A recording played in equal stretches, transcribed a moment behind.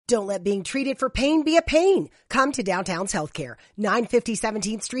Don't let being treated for pain be a pain. Come to Downtown's Healthcare, 950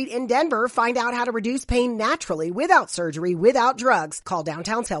 17th Street in Denver. Find out how to reduce pain naturally without surgery, without drugs. Call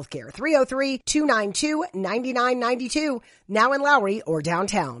Downtown's Healthcare, 303-292-9992, now in Lowry or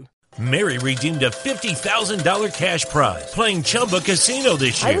downtown. Mary redeemed a $50,000 cash prize playing Chumba Casino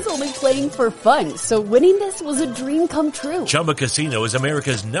this year. I was only playing for fun, so winning this was a dream come true. Chumba Casino is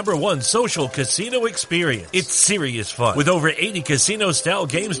America's #1 social casino experience. It's serious fun. With over 80 casino-style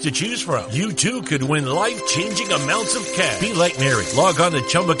games to choose from, you too could win life-changing amounts of cash. Be like Mary. Log on to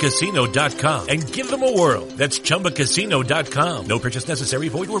ChumbaCasino.com and give them a whirl. That's ChumbaCasino.com. No purchase necessary.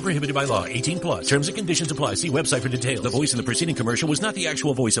 Void where prohibited by law. 18+. Terms and conditions apply. See website for details. The voice in the preceding commercial was not the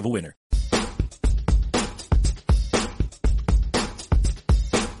actual voice of a winner.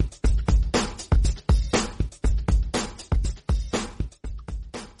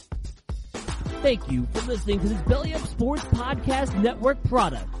 Thank you for listening to this Belly Up Sports Podcast Network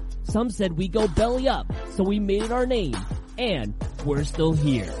product. Some said we go belly up, so we made it our name, and we're still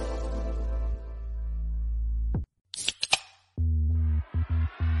here.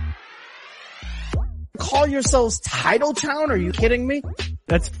 Call yourselves Title Town? Are you kidding me?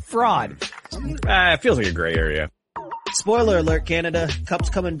 That's fraud. It feels like a gray area. Spoiler alert, Canada. Cup's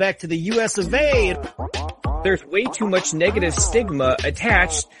coming back to the US of A. There's way too much negative stigma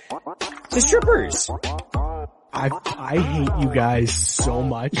attached to strippers. I hate you guys so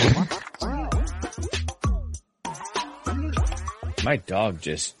much. My dog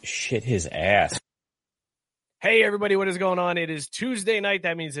just shit his ass. Hey everybody, what is going on? It is Tuesday night.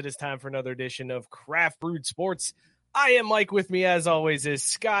 That means it is time for another edition of Craft Brewed Sports. I am Mike. With me as always is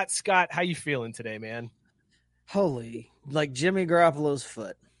Scott. Scott, how you feeling today, man? Holy, like Jimmy Garoppolo's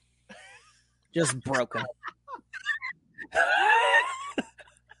foot. Just broken.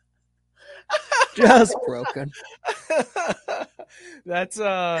 Just broken. That's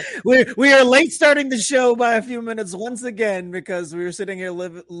we are late starting the show by a few minutes once again because we were sitting here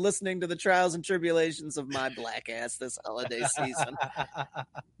listening to the trials and tribulations of my black ass this holiday season.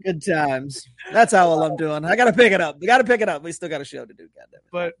 Good times. That's how well I'm doing. I gotta pick it up. We still got a show to do. Goddamn.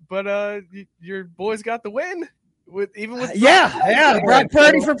 But your boys got the win. Brock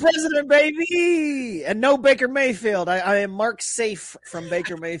Purdy for president, baby, and no Baker Mayfield. I am marked safe from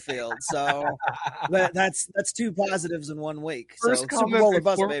Baker Mayfield, so that's two positives in 1 week. First so Super Bowl or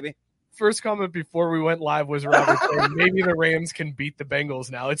bust, baby. First comment before we went live was Robert saying maybe the Rams can beat the Bengals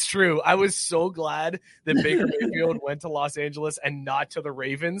now. It's true. I was so glad that Baker Mayfield went to Los Angeles and not to the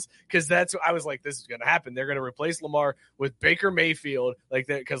Ravens because I was like, this is going to happen. They're going to replace Lamar with Baker Mayfield like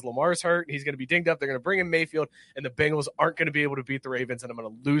that because Lamar's hurt. And he's going to be dinged up. They're going to bring in Mayfield and the Bengals aren't going to be able to beat the Ravens. And I'm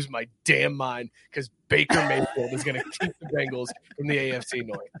going to lose my damn mind because Baker Mayfield is going to keep the Bengals from the AFC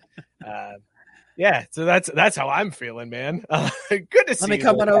North. Yeah, so that's how I'm feeling, man. Good to see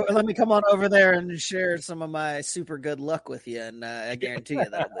you. Let me come on over there and share some of my super good luck with you, and I guarantee you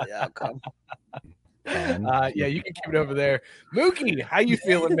that'll be the outcome. Yeah, you can keep it over there. Mookie, how you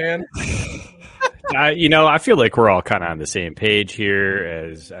feeling, man? I feel like we're all kind of on the same page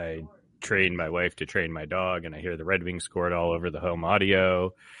here as I train my wife to train my dog, and I hear the Red Wings scored all over the home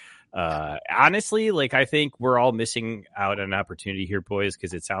audio. Honestly, I think we're all missing out on an opportunity here, boys,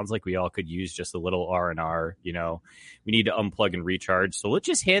 because it sounds like we all could use just a little R&R. We need to unplug and recharge. So let's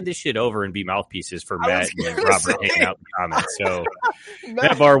just hand this shit over and be mouthpieces for Matt and Robert hanging out in the comments. So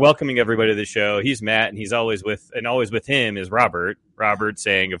Matt Barr welcoming everybody to the show. He's Matt, and he's always with him is Robert. Robert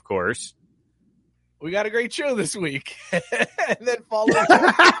saying, of course, we got a great show this week. And then following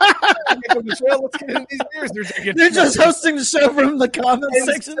the show, let's get into these beers. They're just hosting the show from the comment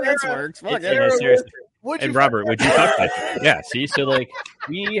section. That works. And Robert, would you talk about that? Yeah, see, so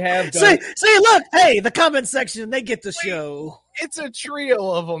we have done... See, look, hey, the comment section, they get the show. It's a trio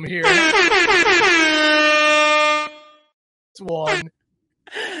of them here. It's one.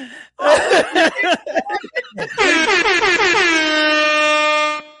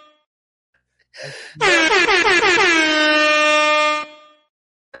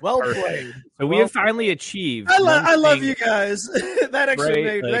 Well played. So we have finally achieved. I love you guys. That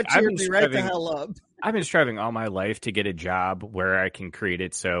actually cheered me right the hell up. I've been striving all my life to get a job where I can create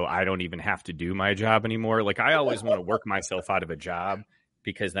it so I don't even have to do my job anymore. I always want to work myself out of a job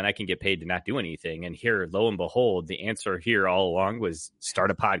because then I can get paid to not do anything. And here, lo and behold, the answer here all along was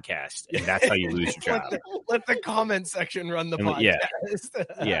start a podcast. And that's how you lose your job. Let the comment section run the podcast.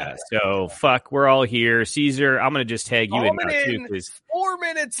 Yeah. So, we're all here. Caesar, I'm going to just tag you in now, too. 4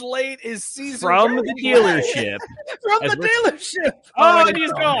 minutes late is Caesar. From the dealership. Dealership. Oh, and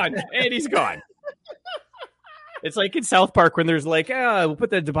he's gone. It's like in South Park when there's we'll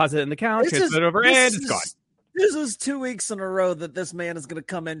put the deposit in the account, transfer it over, and it's gone. This is 2 weeks in a row that this man is going to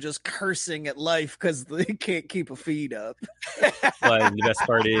come in just cursing at life because they can't keep a feed up. Well, the best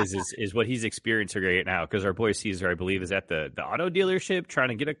part is what he's experiencing right now, because our boy Caesar, I believe, is at the auto dealership trying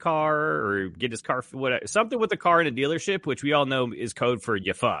to get a car or get his car, something with a car in a dealership, which we all know is code for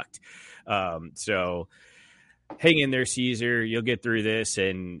you fucked. So hang in there, Caesar. You'll get through this,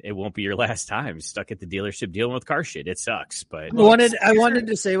 and it won't be your last time stuck at the dealership dealing with car shit. It sucks, but I wanted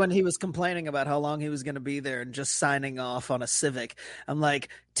to say, when he was complaining about how long he was going to be there and just signing off on a Civic, I'm like,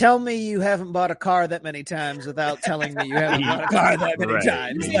 tell me you haven't bought a car that many times without telling me you haven't bought a car that many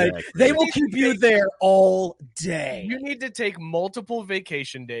times. Exactly. Like, they will keep you there all day. You need to take multiple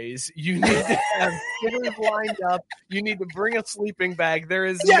vacation days. You need to have sitters lined up. You need to bring a sleeping bag. There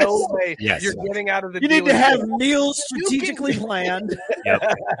is no way you're getting out of the. You need to have meals strategically planned.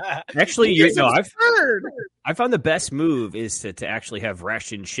 Yep. Actually, I found the best move is to actually have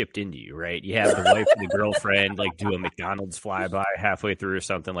rations shipped into you, right? You have the wife and the girlfriend like do a McDonald's flyby halfway through or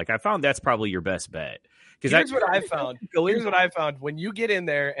something. Like, I found that's probably your best bet. Here's what I found. Here's what I found. When you get in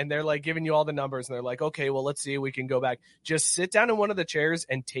there and they're like giving you all the numbers and they're like, okay, well, let's see if we can go back. Just sit down in one of the chairs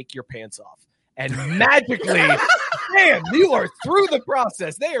and take your pants off. And magically, man, you are through the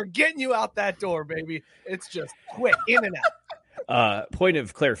process. They are getting you out that door, baby. It's just quick, in and out. Point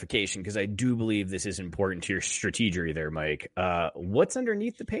of clarification, because I do believe this is important to your strategy there, Mike. What's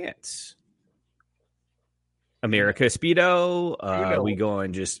underneath the pants? America Speedo.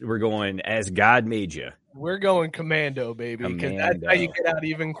 We're going as God made you. We're going commando, baby, because that's how you get out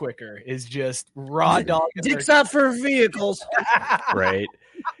even quicker. Is just raw dog. Dicks out for vehicles, right?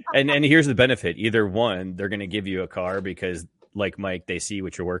 And here's the benefit: either one, they're going to give you a car because, like Mike, they see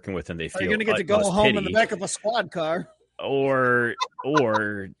what you're working with and they feel you're going to get to go home in the back of a squad car. Or,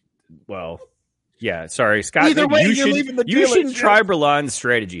 well, yeah. Sorry, Scott. Either way, you shouldn't try Berlan's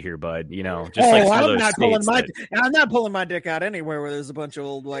strategy here, bud. You know, just I'm not pulling my dick out anywhere where there's a bunch of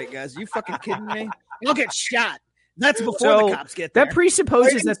old white guys. You fucking kidding me? You'll get shot. That's before the cops get there. That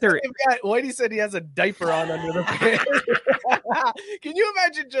presupposes that they're. Whitey said he has a diaper on under the pants. Can you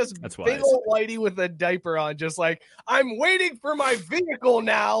imagine just big old Whitey with a diaper on, just like, I'm waiting for my vehicle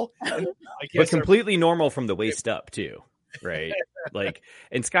now. But completely normal from the waist up too, right? Like,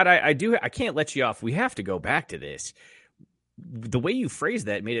 and Scott, I can't let you off. We have to go back to this. The way you phrased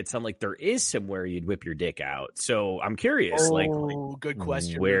that made it sound like there is somewhere you'd whip your dick out. So I'm curious. Good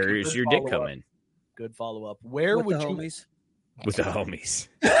question. Where is your dick coming? Good follow up. Where with would the you? Homies? With the homies.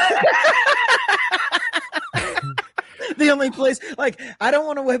 The only place, like, I don't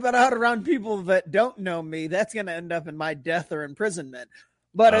want to whip it out around people that don't know me. That's going to end up in my death or imprisonment.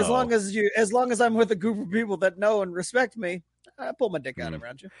 But as long as I'm with a group of people that know and respect me, I pull my dick out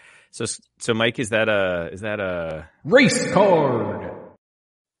around you. So Mike, is that a race card?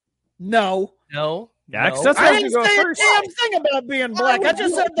 No. Yeah, that's I didn't say a damn thing about being black. I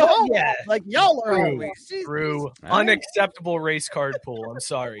just said the whole like y'all are homies. True. Unacceptable race card pool. I'm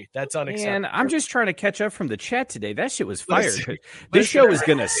sorry. That's unacceptable. And I'm just trying to catch up from the chat today. That shit was fire. This show is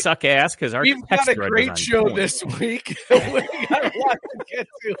gonna suck ass because our we've got a great show this week. We got a lot to get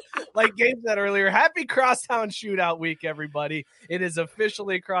to. Like Gabe said earlier, happy Crosstown Shootout Week, everybody. It is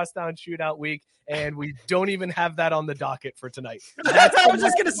officially Crosstown Shootout Week. And we don't even have that on the docket for tonight. I was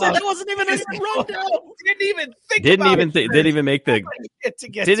just going to say that wasn't even in the rundown. Didn't even make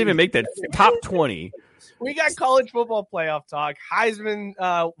the top 20. We got college football playoff talk. Heisman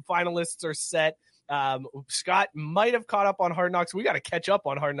finalists are set. Scott might have caught up on Hard Knocks. We got to catch up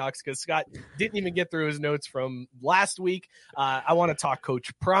on Hard Knocks because Scott didn't even get through his notes from last week. I want to talk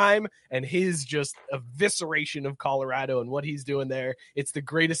Coach Prime and his just evisceration of Colorado and what he's doing there. It's the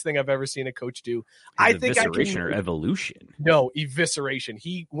greatest thing I've ever seen a coach do. I think evisceration or evolution? No, evisceration.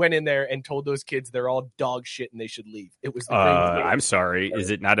 He went in there and told those kids they're all dog shit and they should leave. It was. I'm sorry. Is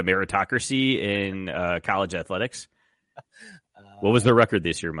it not a meritocracy in college athletics? What was the record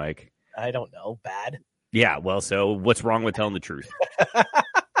this year, Mike? I don't know. Bad. Yeah. Well, so what's wrong with telling the truth?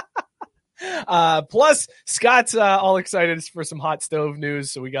 Plus, Scott's all excited for some hot stove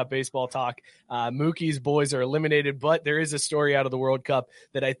news. So we got baseball talk. Mookie's boys are eliminated, but there is a story out of the World Cup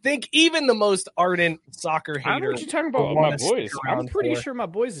that I think even the most ardent soccer hater. I don't know what you're talking about my boys. I'm pretty sure my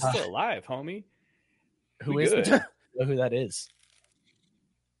boys is still alive, homie. Who is it? I know who that is.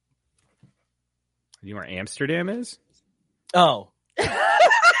 You know where Amsterdam is? Oh.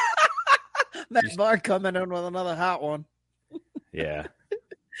 That bar coming in with another hot one. Yeah.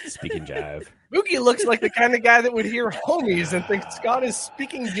 Speaking jive. Mookie looks like the kind of guy that would hear homies and think Scott is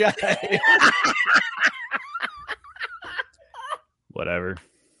speaking jive. Whatever.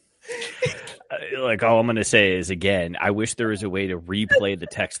 like all I'm going to say is, again, I wish there was a way to replay the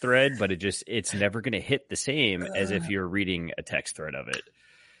text thread, but it's never going to hit the same as if you're reading a text thread of it.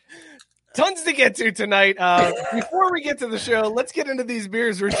 Tons to get to tonight. Before we get to the show, let's get into these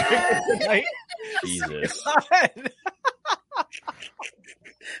beers we're drinking tonight. Jesus.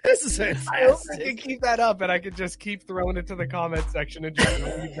 This is I hope I can keep that up, and I can just keep throwing it to the comment section and just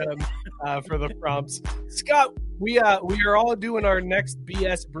read them for the prompts. Scott, we are all doing our next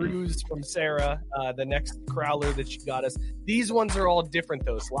BS brews from Sarah, the next crowler that she got us. These ones are all different,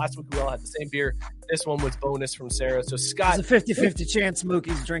 though. So last week we all had the same beer. This one was bonus from Sarah. So Scott, it's a 50-50 chance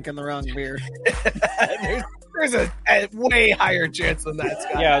Mookie's drinking the wrong beer. There's a way higher chance than that,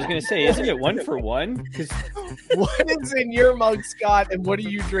 Scott. Yeah, I was going to say, isn't it 1 for 1? Because what is in your mug, Scott, and what are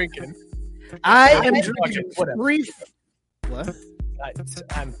you drinking? I am drinking three. What? I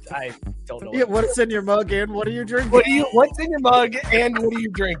don't know. Yeah, what's in your mug and what are you drinking? What's in your mug and what are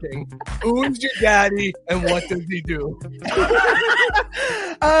you drinking? Who's your daddy and what does he do?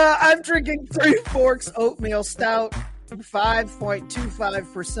 I'm drinking Three Forks Oatmeal Stout,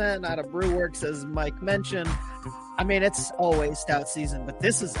 5.25% out of Brewworks, as Mike mentioned. I mean, it's always stout season, but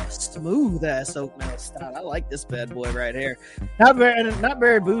this is a smooth ass oatmeal stout. I like this bad boy right here. Not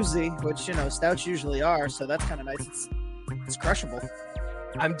very boozy, which stouts usually are, so that's kind of nice. It's crushable.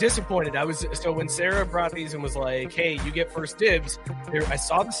 I'm disappointed. So when Sarah brought these and was like, "Hey, you get first dibs," I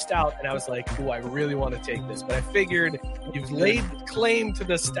saw the stout and I was like, "Ooh, I really want to take this." But I figured you've laid claim to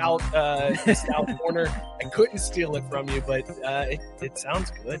the stout corner. I couldn't steal it from you, but it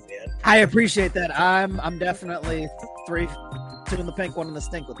sounds good, man. I appreciate that. I'm definitely 2 in the pink, 1 in the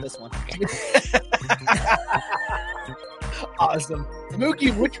stink with this one. Awesome,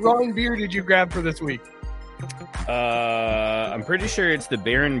 Mookie. Which wrong beer did you grab for this week? I'm pretty sure it's the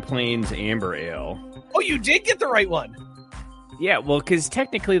Barren Plains Amber Ale. Oh, you did get the right one. Yeah, well, because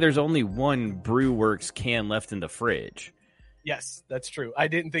technically there's only one Brewworks can left in the fridge. Yes, that's true. I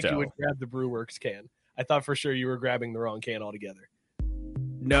didn't think you would grab the Brewworks can. I thought for sure you were grabbing the wrong can altogether.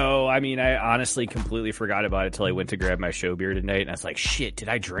 No, I mean, I honestly completely forgot about it till I went to grab my show beer tonight, and I was like, shit, did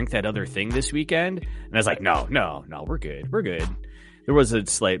I drink that other thing this weekend? And I was like, no, we're good. There was a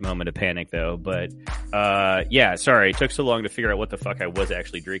slight moment of panic, though, but yeah, sorry. It took so long to figure out what the fuck I was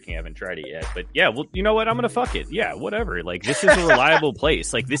actually drinking. I haven't tried it yet, but yeah, well, you know what? I'm going to fuck it. Yeah, whatever. Like, this is a reliable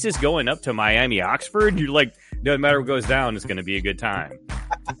place. Like, this is going up to Miami, Oxford. You're like, no matter what goes down, it's going to be a good time.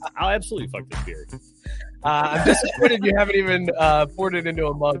 I'll absolutely fuck this beer. I'm disappointed you haven't even poured it into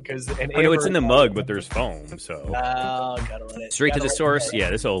a mug because I know it's in the mug, but there's foam, so gotta let it straight to the source.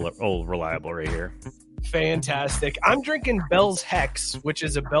 Yeah, this old reliable right here. Fantastic. I'm drinking Bell's Hex, which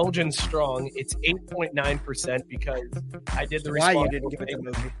is a Belgian strong. It's 8.9% because I did the Why you didn't give it to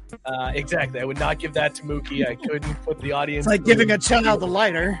Mookie? Exactly. I would not give that to Mookie. I couldn't put the audience. It's like giving a child a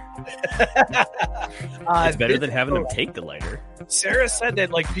lighter. It's better than having them take the lighter. Sarah said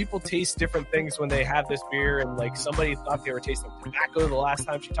that like people taste different things when they have this beer, and like somebody thought they were tasting tobacco the last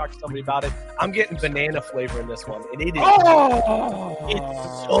time she talked to somebody about it. I'm getting banana flavor in this one, and it is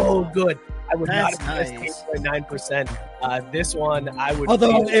it's so good. I would not have guessed 8.9%. This one, I would.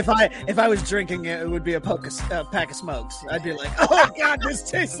 Although, if I was drinking it, it would be a pack of smokes. I'd be like, "Oh God, this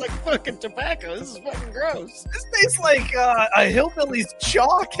tastes like fucking tobacco. This is fucking gross. This tastes like a hillbilly's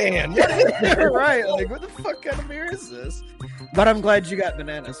chaw can." Right? Like, what the fuck kind of beer is this? But I'm glad you got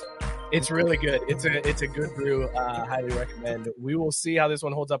bananas. It's really good. It's a good brew. Highly recommend. We will see how this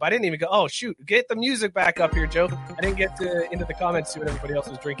one holds up. I didn't even go. Oh shoot! Get the music back up here, Joe. I didn't get into the comments to see what everybody else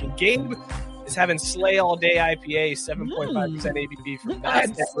was drinking. Gabe is having Slay All Day IPA, 7.5% ABV from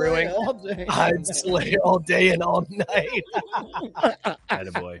Basket Brewing. I'd slay all day and all night.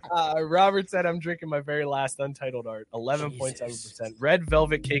 Attaboy. Robert said I'm drinking my very last Untitled Art, 11.7%. Red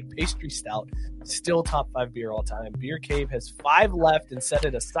Velvet Cake Pastry Stout, still top 5 beer all time. Beer Cave has 5 left and set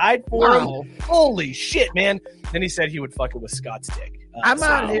it aside for him. Holy shit, man. Then he said he would fuck it with Scott's dick. I'm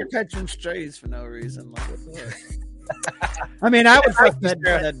out here catching strays for no reason. I mean, I would fuck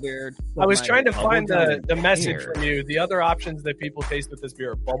that beard. I was trying to find the message from you. The other options that people taste with this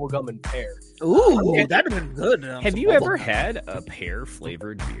beer are bubblegum and pear. Ooh, that'd have been good. Have you ever had a pear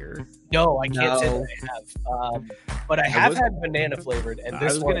flavored beer? No, I can't say that I have. But I have had banana flavored, and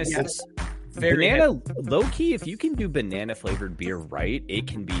this one is very banana. Low key, if you can do banana flavored beer right, it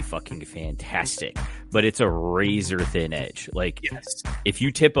can be fucking fantastic. But it's a razor thin edge. Like, if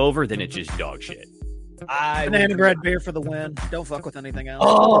you tip over, then it's just dog shit. Banana bread beer for the win. Don't fuck with anything else.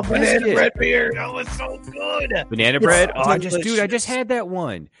 Oh, banana bread beer. That was so good. Banana bread? Oh, I just had that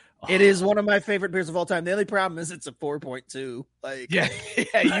one. It is one of my favorite beers of all time. The only problem is it's a 4.2. Like, you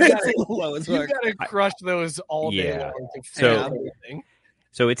gotta crush those all day long. So,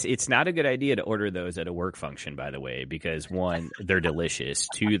 So it's not a good idea to order those at a work function, by the way, because 1, they're delicious.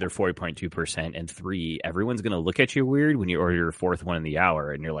 2, they're 4.2%, and 3, everyone's gonna look at you weird when you order your 4th one in the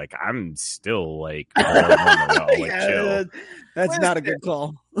hour, and you're like, I'm still like, chill. That's not a good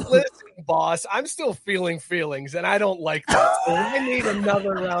call. Listen, boss, I'm still feeling feelings, and I don't like that. So I need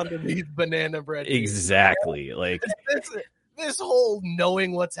another round of these banana bread. Exactly. Like this whole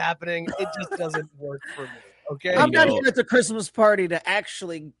knowing what's happening, it just doesn't work for me. Okay, I'm not here at the Christmas party to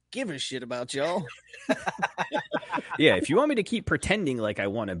actually give a shit about y'all. Yeah, if you want me to keep pretending like I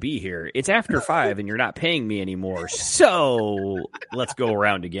want to be here, it's after 5 and you're not paying me anymore. So let's go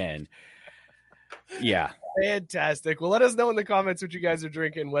around again. Yeah. Fantastic. Well, let us know in the comments what you guys are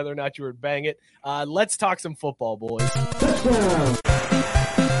drinking, whether or not you would bang it. Let's talk some football, boys.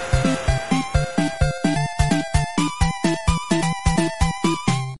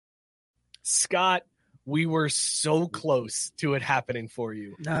 Scott, we were so close to it happening for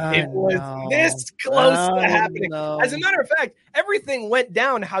you. It was this close to happening. As a matter of fact, everything went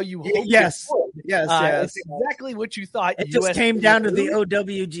down how you hoped. Yes. It would. Yes. It's exactly what you thought. It just came down to the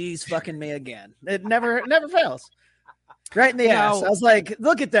OWGs fucking me again. It never fails. Right in the ass. I was like,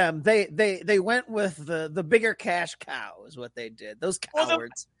 look at them. They went with the bigger cash cow is what they did. Those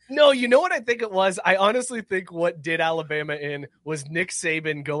cowards. No, you know what I think it was? I honestly think what did Alabama in was Nick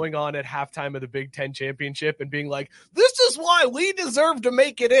Saban going on at halftime of the Big Ten championship and being like, this is why we deserve to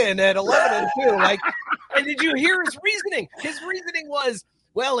make it in at 11-2. Like, and did you hear his reasoning? His reasoning was,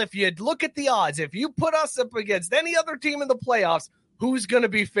 well, if you look at the odds, if you put us up against any other team in the playoffs, who's going to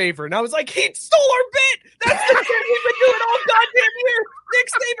be favored? And I was like, he stole our bit. That's the shit we've been doing all goddamn year. Nick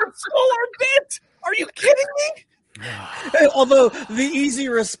Saban stole our bit. Are you kidding me? Although the easy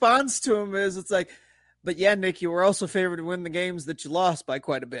response to him is, it's like, but yeah, Nick, you were also favored to win the games that you lost by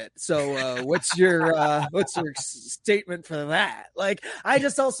quite a bit. So what's your statement for that? Like, I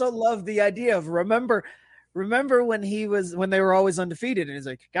just also love the idea of remember when they were always undefeated, and he's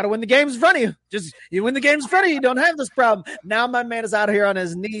like, got to win the games in front of you. Just you win the games in front of you, you don't have this problem. Now my man is out here on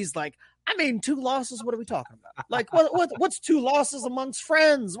his knees, like, I mean, 2 losses. What are we talking about? Like, what's 2 losses amongst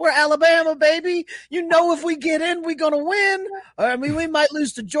friends? We're Alabama, baby. You know, if we get in, we're gonna win. I mean, we might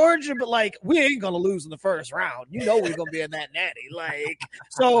lose to Georgia, but like, we ain't gonna lose in the first round. You know, we're gonna be in that natty. Like,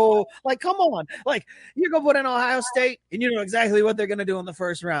 so, like, come on. Like, you're gonna put in Ohio State, and you know exactly what they're gonna do in the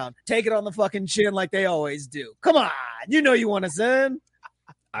first round. Take it on the fucking chin like they always do. Come on, you know you want to send.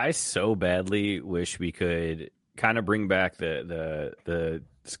 I so badly wish we could kind of bring back the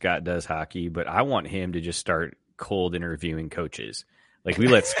Scott Does Hockey, but I want him to just start cold interviewing coaches. Like, we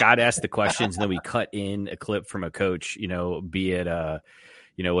let Scott ask the questions, and then we cut in a clip from a coach, you know, be it,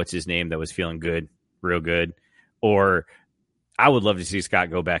 what's his name that was feeling good, real good. Or I would love to see Scott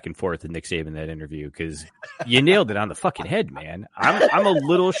go back and forth with Nick Saban in that interview, because you nailed it on the fucking head, man. I'm a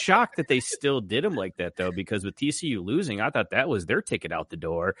little shocked that they still did him like that, though, because with TCU losing, I thought that was their ticket out the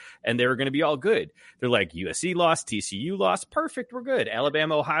door, and they were going to be all good. They're like, USC lost, TCU lost, perfect, we're good.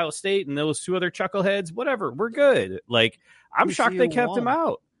 Alabama, Ohio State, and those 2 other chuckleheads, whatever, we're good. Like, I'm TCU shocked they kept him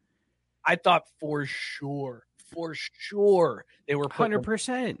out. I thought for sure they were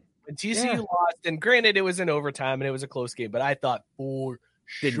 100%. When TCU lost, and granted, it was in overtime and it was a close game, but I thought for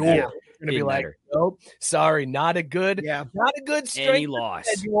sure going to be like, nope, sorry, not a good strength loss.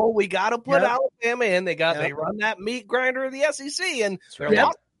 We got to put Alabama in. They run that meat grinder of the SEC, and they're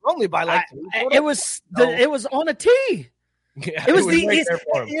lost only by like it was on a tee. Yeah, it was the easiest.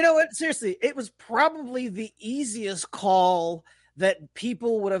 You know what? Seriously, it was probably the easiest call that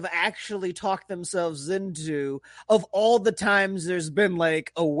people would have actually talked themselves into of all the times there's been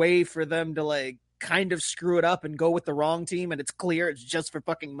like a way for them to like kind of screw it up and go with the wrong team, and it's clear it's just for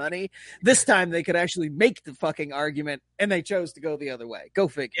fucking money. This time they could actually make the fucking argument, and they chose to go the other way. Go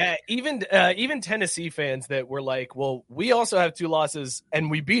figure. Yeah, even Tennessee fans that were like, well, we also have 2 losses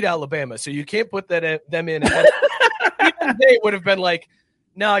and we beat Alabama, so you can't put them in. Even they would have been like,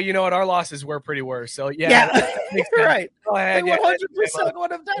 no, you know what? Our losses were pretty worse. So yeah, right. Go ahead. They 100%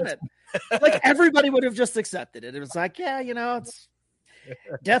 would have done it. Like, everybody would have just accepted it. It was like, yeah, you know, it's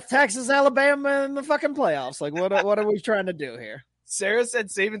Death Texas, Alabama in the fucking playoffs. Like, what are we trying to do here? Sarah said,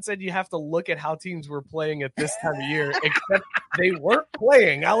 Saban said you have to look at how teams were playing at this time of year, except they weren't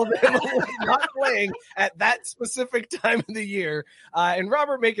playing. Alabama was not playing at that specific time of the year. And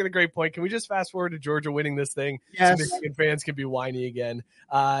Robert making a great point. Can we just fast forward to Georgia winning this thing? Yes. So Michigan fans can be whiny again.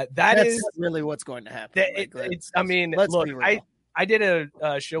 That's really what's going to happen. I did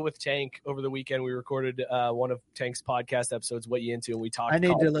a show with Tank over the weekend. We recorded one of Tank's podcast episodes, What You Into, and we talked. I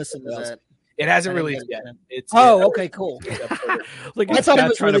need to listen to that. It hasn't released yet. Okay, cool. Like, I thought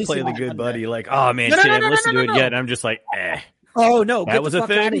Scott's trying to play the good buddy. Like, oh man, I haven't listened to it yet. And I'm just like, eh. Oh no, That get was the a fuck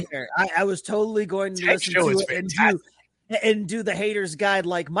thing? out of here. I was totally going to Tech listen show to is it and do the haters guide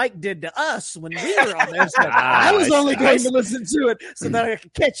like Mike did to us when we were on there. So I was only going to listen to it so that I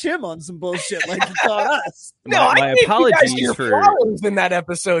could catch him on some bullshit like he caught us. No, my I gave you guys apologies your for flowers in that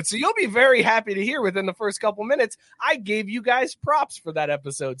episode, so you'll be very happy to hear within the first couple minutes. I gave you guys props for that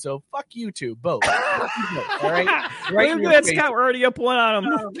episode, so fuck you two both. All right, Look at that, Scott. We're already up one on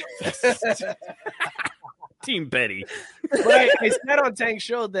him. Team Betty. But I said on Tank's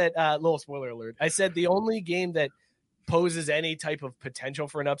show that little spoiler alert. I said the only game that poses any type of potential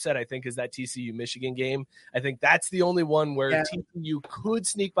for an upset, I think, is that TCU Michigan game. I think that's the only one where TCU could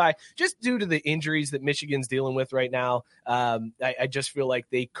sneak by just due to the injuries that Michigan's dealing with right now. I just feel like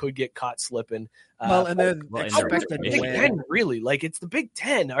they could get caught slipping. And then expected Big Ten, really? Like, it's the Big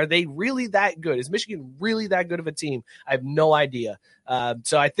Ten. Are they really that good? Is Michigan really that good of a team? I have no idea.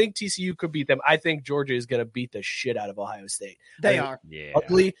 So I think TCU could beat them. I think Georgia is going to beat the shit out of Ohio State. They are. Yeah.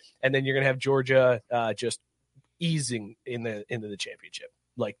 Ugly. And then you're going to have Georgia just easing into the championship,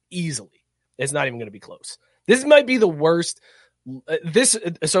 like easily. It's not even going to be close. This might be the worst.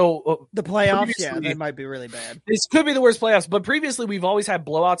 The playoffs, they might be really bad. This could be the worst playoffs, but previously we've always had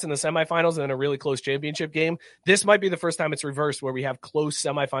blowouts in the semifinals and then a really close championship game. This might be the first time it's reversed, where we have close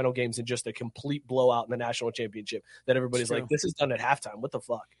semifinal games and just a complete blowout in the national championship that everybody's like, this is done at halftime. What the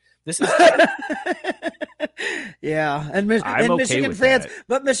fuck? This is yeah, and Michigan fans,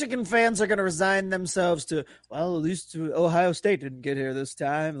 but Michigan fans are going to resign themselves to, well, at least Ohio State didn't get here this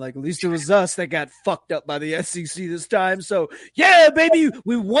time. Like, at least it was us that got fucked up by the SEC this time. So, yeah, baby,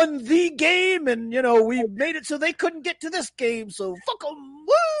 we won the game, and, we made it so they couldn't get to this game. So, fuck them.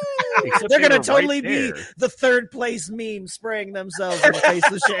 Woo! They're going to totally be the third place meme spraying themselves in the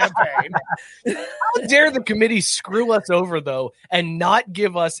face of champagne. How dare the committee screw us over, though, and not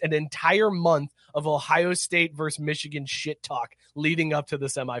give us an entire month of Ohio State versus Michigan shit talk leading up to the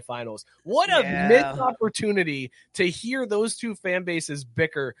semifinals. What a missed opportunity to hear those two fan bases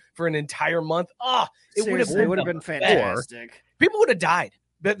bicker for an entire month. It would have been fantastic. People would have died.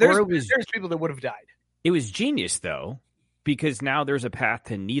 There's people that would have died. It was genius, though, because now there's a path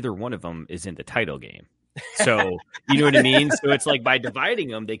to neither one of them is in the title game. So, you know what I mean? So it's like by dividing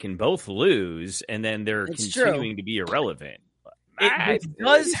them, they can both lose, and then they're continuing to be irrelevant. This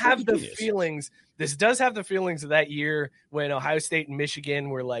does have the feelings of that year when Ohio State and Michigan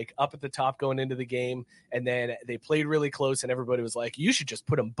were like up at the top going into the game, and then they played really close, and everybody was like, you should just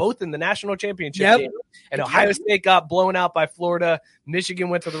put them both in the national championship game. And Ohio State got blown out by Florida. Michigan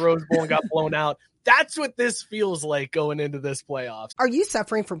went to the Rose Bowl and got blown out. That's what this feels like going into this playoffs. Are you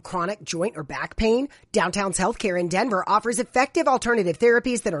suffering from chronic joint or back pain? Downtown's Healthcare in Denver offers effective alternative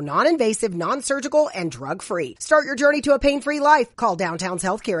therapies that are non-invasive, non-surgical, and drug-free. Start your journey to a pain-free life. Call Downtown's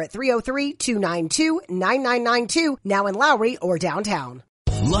Healthcare at 303-292-9992, now in Lowry or downtown.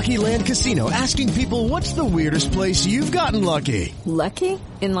 Lucky Land Casino, asking people, what's the weirdest place you've gotten lucky? Lucky?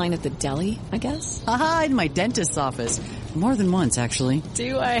 In line at the deli, I guess? Aha, in my dentist's office. More than once, actually.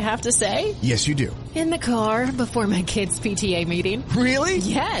 Do I have to say? Yes, you do. In the car before my kids' PTA meeting. Really?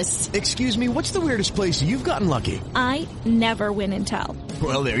 Yes. Excuse me, what's the weirdest place you've gotten lucky? I never win and tell.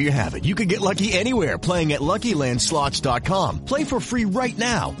 Well, there you have it. You can get lucky anywhere, playing at LuckyLandSlots.com. Play for free right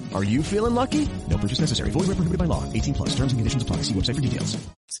now. Are you feeling lucky? No purchase necessary. Void where prohibited by law. 18+. Terms and conditions apply. See website for details.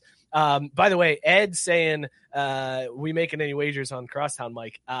 By the way, Ed saying, we making any wagers on Crosstown,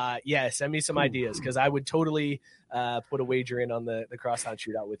 Mike? Yeah, send me some ideas, because I would totally put a wager in on the Crosstown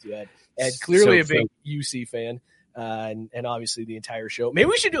shootout with you, Ed. Ed, clearly a big UC fan, and obviously the entire show. Maybe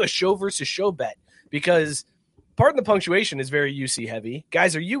we should do a show versus show bet, because Pardon the Punctuation is very UC heavy.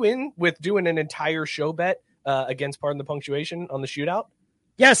 Guys, are you in with doing an entire show bet against Pardon the Punctuation on the shootout?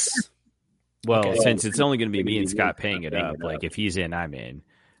 Yes. Well, since it's only going to be me and Scott paying it up, like if he's in, I'm in.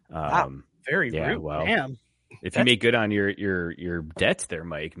 Very rude. Well, damn. If you make good on your debts there,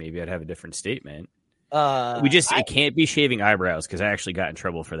 Mike, maybe I'd have a different statement. It can't be shaving eyebrows, because I actually got in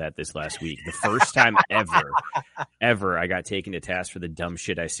trouble for that this last week. The first time ever I got taken to task for the dumb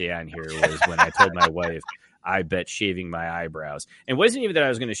shit I say on here was when I told my wife I bet shaving my eyebrows. And it wasn't even that I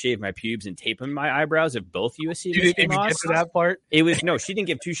was going to shave my pubes and tape in my eyebrows if both USC didn't get to that part. It was she didn't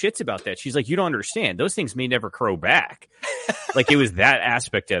give two shits about that. She's like, you don't understand. Those things may never grow back. Like, it was that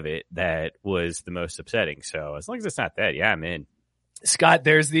aspect of it that was the most upsetting. So as long as it's not that, yeah, I'm in. Scott,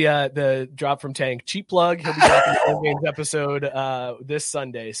 there's the drop from Tank. Cheap plug. He'll be dropping the Old Games episode this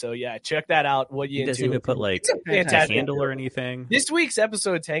Sunday. So yeah, check that out. What you doesn't even put like a handle or anything. This week's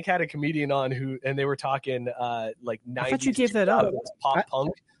episode, Tank had a comedian on and they were talking like 90s. I thought you gave that up. Pop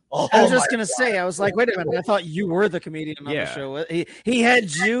punk. Oh, I was just gonna say, I was like, wait a minute, I thought you were the comedian on the show. He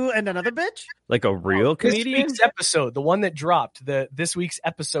had you and another bitch? Like a real comedian? This week's episode, the one that dropped, this week's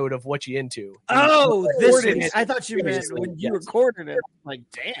episode of What You Into. Oh, this week. I thought you meant when you recorded it. Like,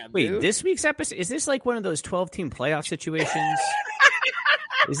 damn. Wait, dude. this week's episode, is this like one of those 12-team playoff situations?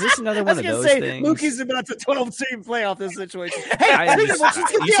 Is this another one of those things? Mookie's about to 12-team playoff this situation. Hey,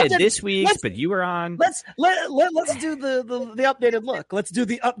 you said this week's, but you were on. Let's do the updated look. Let's do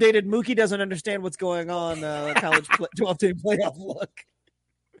the updated Mookie doesn't understand what's going on college 12-team playoff look.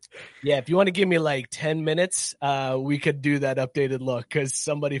 Yeah, if you want to give me like 10 minutes, we could do that updated look because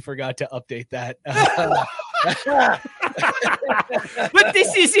somebody forgot to update that. But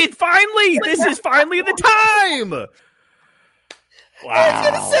this is it finally. This is finally the time. Wow. I was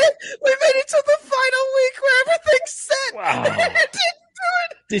gonna say we made it to the final week where everything's set. Wow. Didn't do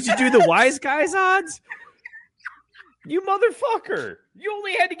it. Did you do the wise guys odds? You motherfucker. You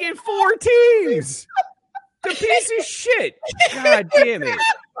only had to get 4 teams. The piece of shit. God damn it.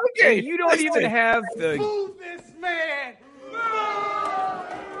 Okay, and you don't even have the Boo this man.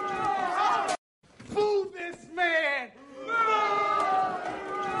 Boo this man.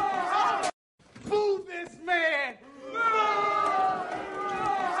 Boo this man.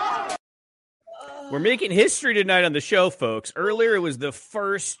 We're making history tonight on the show, folks. Earlier, it was the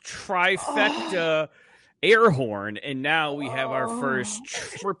first trifecta air horn, and now we have our first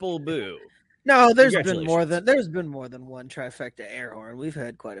triple boo. No, there's been more than one trifecta air horn. We've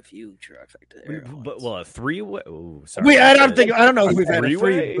had quite a few trifecta air horns. But a 3-way. Oh, sorry. I don't know if we've had a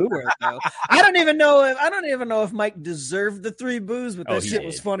 3 booer though. I don't even know if Mike deserved the 3 boos, but that shit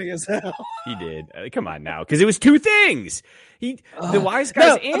was funny as hell. He did. Come on now, because it was 2 things. The wise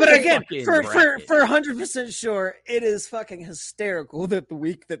guys. No, but again, for 100% sure, it is fucking hysterical that the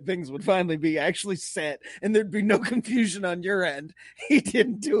week that things would finally be actually set and there'd be no confusion on your end, he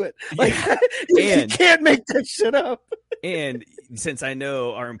didn't do it. Like you can't make that shit up. And since I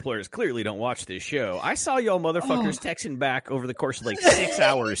know our employers clearly don't watch this show, I saw y'all motherfuckers texting back over the course of like 6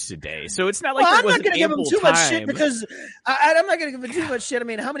 hours today. So it's not like there wasn't ample time. Much shit because I'm not going to give him too much shit. I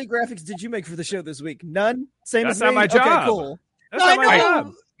mean, how many graphics did you make for the show this week? None? Same That's as not me? my job. Okay, cool. That's not my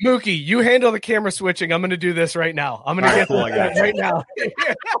job. Mookie, you handle the camera switching. I'm going to do this right now. I'm going to get that right now.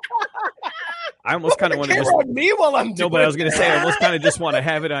 I almost kind of want to just on me while I'm doing. No, but I was going to say I almost kind of just want to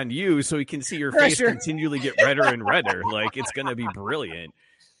have it on you so we can see your face continually get redder and redder. Like it's going to be brilliant.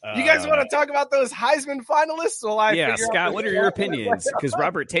 You guys want to talk about those Heisman finalists? Yeah, Scott, what are your opinions? Because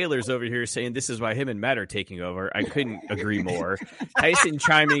Robert Taylor's over here saying this is why him and Matt are taking over. I couldn't agree more. Tyson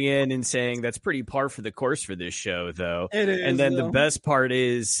chiming in and saying that's pretty par for the course for this show, though. It is, and then the best part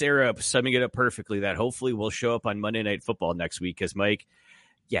is Sarah summing it up perfectly that hopefully will show up on Monday Night Football next week because, Mike,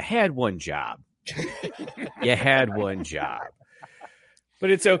 you had one job. You had one job.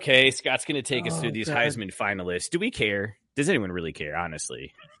 But it's okay. Scott's going to take us through these Heisman finalists. Do we care? Does anyone really care,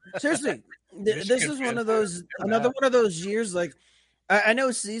 honestly? Seriously, this is another one of those years. Like I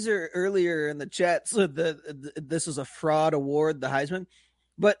know Caesar earlier in the chat said that this is a fraud award, the Heisman,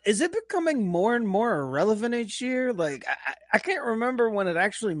 but is it becoming more and more irrelevant each year? Like I can't remember when it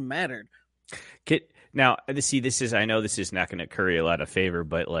actually mattered. Now, I know this is not going to curry a lot of favor,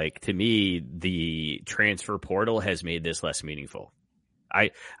 but like to me, the transfer portal has made this less meaningful.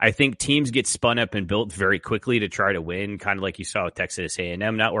 I think teams get spun up and built very quickly to try to win, kind of like you saw with Texas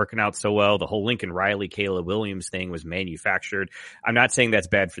A&M not working out so well. The whole Lincoln Riley, Caleb Williams thing was manufactured. I'm not saying that's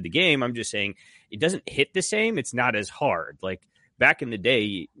bad for the game. I'm just saying it doesn't hit the same. It's not as hard. Like back in the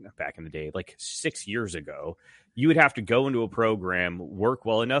day, like 6 years ago, you would have to go into a program, work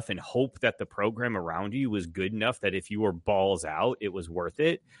well enough, and hope that the program around you was good enough that if you were balls out, it was worth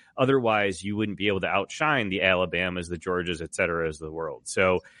it. Otherwise, you wouldn't be able to outshine the Alabamas, the Georgias, et cetera, as the world.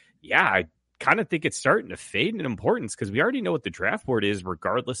 So, yeah, I kind of think it's starting to fade in importance because we already know what the draft board is,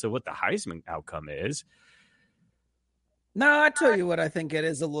 regardless of what the Heisman outcome is. No, I tell you what I think it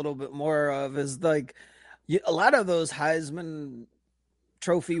is a little bit more of is like a lot of those Heisman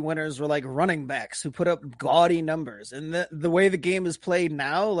Trophy winners were like running backs who put up gaudy numbers. And the way the game is played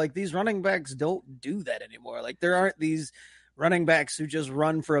now, like these running backs don't do that anymore. Like there aren't these running backs who just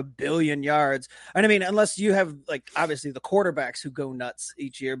run for 1 billion yards. And I mean, unless you have like obviously the quarterbacks who go nuts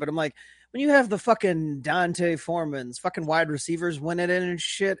each year, but I'm like, when you have the fucking Dante Foreman's fucking wide receivers winning it and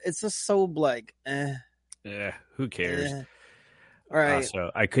shit, it's just so like, Yeah, who cares? All right. So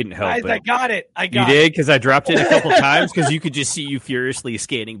I couldn't help Guys, it. I got it. You did? Because I dropped it a couple times because you could just see you furiously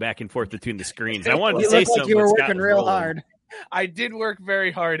scanning back and forth between the screens. I wanted to say something. Like you were working real hard. I did work very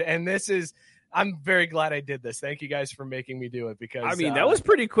hard, and this is I'm very glad I did this. Thank you guys for making me do it because I mean, that was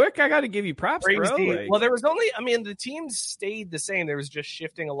pretty quick. I got to give you props, bro. Like, well, there was only, the teams stayed the same. There was just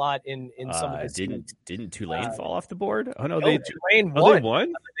shifting a lot in some of the Didn't Tulane fall off the board? Oh no, Tulane won. They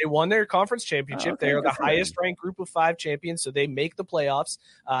won. They won their conference championship. Okay, they are the them. highest ranked group of 5 champions, so they make the playoffs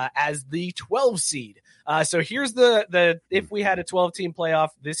as the 12 seed. So here's the if we had a 12-team playoff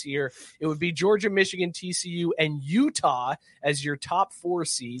this year, it would be Georgia, Michigan, TCU, and Utah as your top 4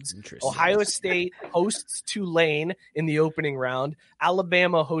 seeds. Ohio State hosts Tulane in the opening round.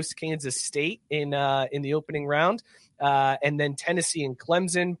 Alabama hosts Kansas State in the opening round. And then Tennessee and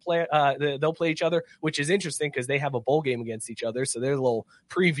Clemson they'll play each other, which is interesting because they have a bowl game against each other. So there's a little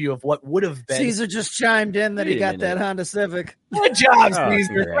preview of what would have been. Caesar just chimed in that he got that Honda Civic. Good job,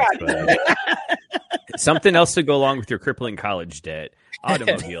 Caesar. Something else to go along with your crippling college debt.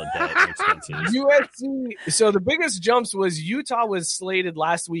 Automobile debt expenses. USC. So the biggest jumps was Utah was slated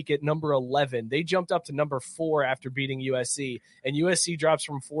last week at number 11. They jumped up to number 4 after beating USC, and USC drops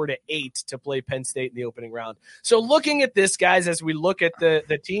from 4 to 8 to play Penn State in the opening round. So looking at this, guys, as we look at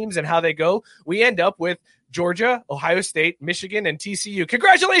the teams and how they go, we end up with Georgia, Ohio State, Michigan, and TCU.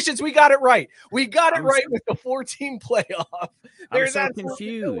 Congratulations, we got it right. We got it right with the 4-team playoff. I'm so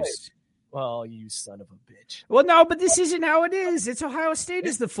confused. Well, you son of a bitch. Well, no, but this isn't how it is. It's Ohio State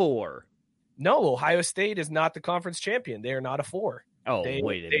is the 4. No, Ohio State is not the conference champion. They are not a 4. Oh,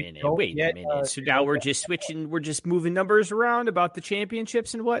 wait a minute. So now we're just switching. We're just moving numbers around about the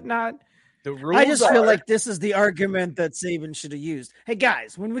championships and whatnot. The rules I just feel like this is the argument that Saban should have used. Hey,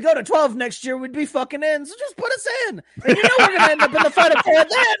 guys, when we go to 12 next year, we'd be fucking in, so just put us in. And you know we're going to end up in the Final Four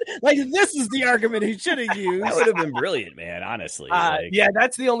then. Like, this is the argument he should have used. That would have been brilliant, man, honestly. Yeah,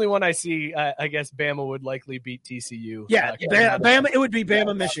 that's the only one I see. I guess Bama would likely beat TCU. Yeah, Bama. It would be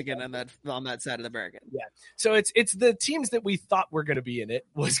Bama, Michigan on that side of the bracket. Yeah, so it's the teams that we thought were going to be in it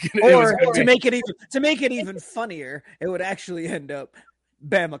to make it even funnier, it would actually end up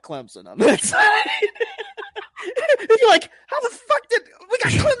Bama Clemson on that side. You're like, how the fuck did we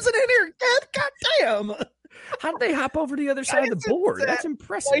got Clemson in here? God damn. How did they hop over to the other side of the board? That's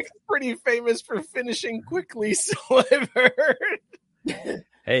impressive. Like, pretty famous for finishing quickly, so I've heard.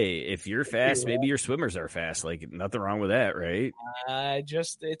 Hey, if you're fast, maybe your swimmers are fast. Like, nothing wrong with that, right?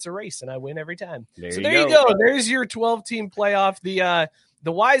 It's a race, and I win every time. There you go. There's your 12-team playoff.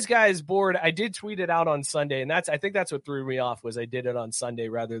 The Wise Guys board, I did tweet it out on Sunday, and I think that's what threw me off was I did it on Sunday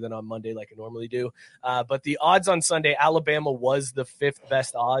rather than on Monday like I normally do. But the odds on Sunday, Alabama was the 5th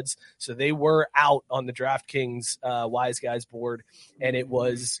best odds, so they were out on the DraftKings Wise Guys board, and it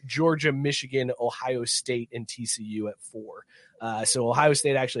was Georgia, Michigan, Ohio State, and TCU at 4. So Ohio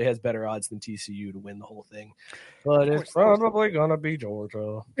State actually has better odds than TCU to win the whole thing. But it's probably going to be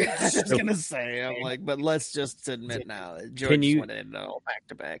Georgia. I was going to say, I'm like, but let's just admit now that Georgia went in all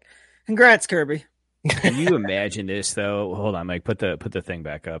back-to-back. Congrats, Kirby. Can you imagine this, though? Hold on, Mike. Put the thing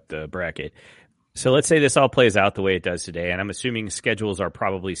back up, the bracket. So let's say this all plays out the way it does today, and I'm assuming schedules are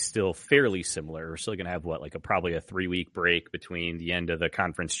probably still fairly similar. We're still going to have, probably a 3-week break between the end of the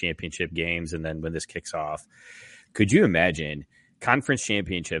conference championship games and then when this kicks off. Could you imagine conference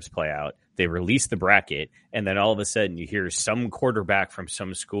championships play out, they release the bracket, and then all of a sudden you hear some quarterback from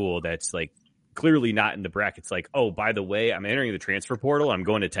some school that's like clearly not in the brackets like, oh, by the way, I'm entering the transfer portal. I'm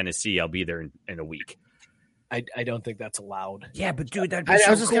going to Tennessee. I'll be there in a week. I don't think that's allowed. Yeah, but dude, that'd be I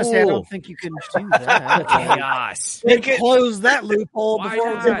was just going to say, I don't think you can do that. Chaos. They close that loophole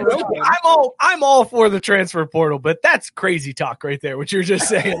before it's ever open. I'm all for the transfer portal, but that's crazy talk right there, what you're just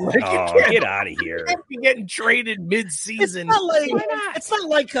saying. Like, get out of here. You can't be getting traded mid-season. It's not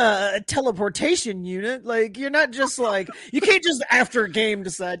like a teleportation unit. Like, you're not just like, you can't just after a game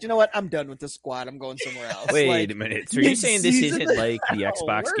decide, you know what, I'm done with this squad. I'm going somewhere else. Wait a minute. So you're saying this isn't like the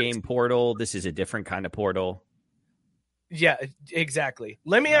Xbox game portal? This is a different kind of portal? Yeah, exactly.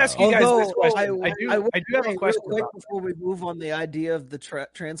 Let me ask you guys this question. I do have a question. Real quick before we move on the idea of the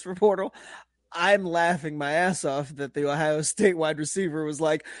transfer portal, I'm laughing my ass off that the Ohio State wide receiver was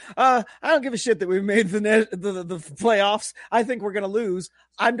like, I don't give a shit that we made the playoffs. I think we're going to lose.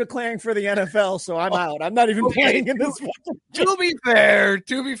 I'm declaring for the NFL, so I'm out. I'm not even playing in this one. To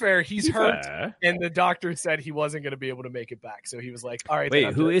be fair, he's hurt, and the doctor said he wasn't going to be able to make it back. So he was like, all right.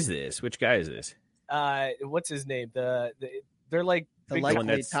 Wait, who is this? Which guy is this? What's his name? They're like the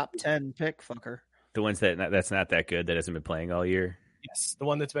likely top 10 pick fucker. The ones that's not that good, that hasn't been playing all year. Yes, the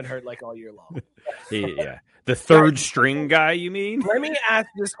one that's been hurt like all year long. Yeah, the third string guy. You mean? Let me ask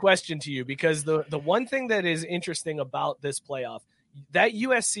this question to you because the one thing that is interesting about this playoff, that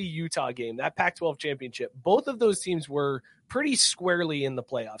USC Utah game, that Pac-12 championship, both of those teams were pretty squarely in the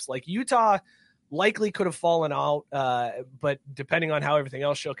playoffs. Like Utah likely could have fallen out, but depending on how everything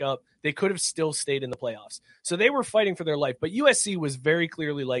else shook up, they could have still stayed in the playoffs. So they were fighting for their life. But USC was very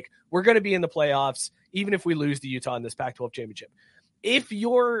clearly like, we're going to be in the playoffs, even if we lose to Utah in this Pac-12 championship. If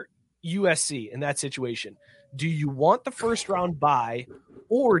you're USC in that situation, do you want the first round bye,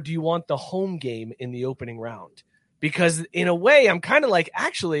 or do you want the home game in the opening round? Because in a way, I'm kind of like,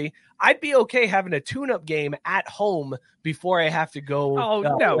 actually, I'd be okay having a tune-up game at home before I have to go. Oh,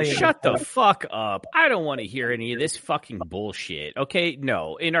 no, shut the fuck up. I don't want to hear any of this fucking bullshit. Okay,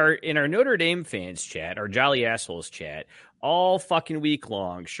 no. In our Notre Dame fans chat, our Jolly Assholes chat, all fucking week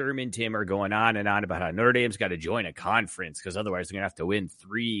long, Sherman, Tim are going on and on about how Notre Dame's got to join a conference because otherwise they're going to have to win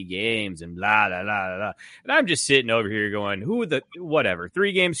 3 games and blah, blah, blah, blah. And I'm just sitting over here going, whatever,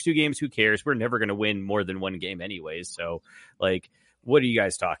 3 games, 2 games, who cares? We're never going to win more than 1 game anyways. So, like, what are you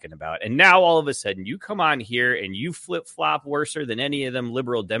guys talking about? And now all of a sudden you come on here and you flip-flop worser than any of them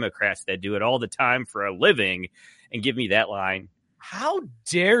liberal Democrats that do it all the time for a living and give me that line. How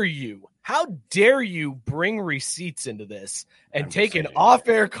dare you? How dare you bring receipts into this and take an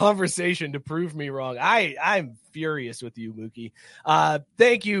off-air conversation to prove me wrong? I'm furious with you, Mookie.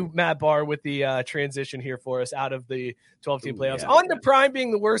 Thank you, Matt Barr, with the transition here for us out of the 12-team playoffs. On to Prime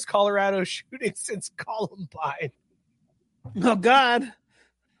being the worst Colorado shooting since Columbine. Oh, God.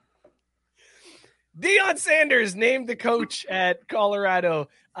 Deion Sanders named the coach at Colorado.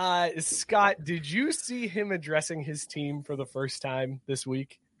 Scott, did you see him addressing his team for the first time this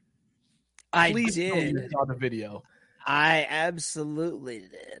week? Please did. tell me you saw the video. I absolutely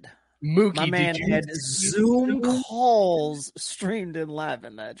did. Mookie, my man had Zoom calls streamed in live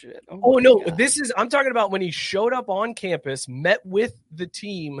in that shit. Oh no, God. I'm talking about when he showed up on campus, met with the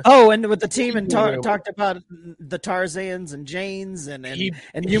team. Oh, and with the team and talked about the Tarzans and Janes and you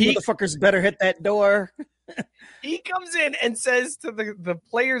motherfuckers better hit that door. He comes in and says to the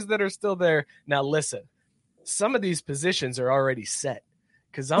players that are still there, now listen, some of these positions are already set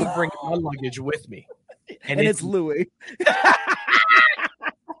because I'm bringing my luggage with me. And it's Louis.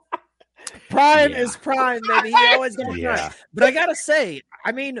 Prime is prime, baby. He always gonna be prime. But I gotta say,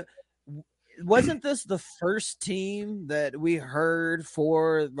 I mean, wasn't this the first team that we heard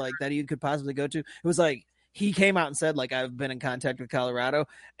for like that you could possibly go to? It was like he came out and said, like, I've been in contact with Colorado.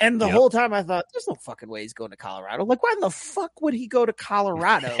 And the whole time I thought, there's no fucking way he's going to Colorado. Like, why in the fuck would he go to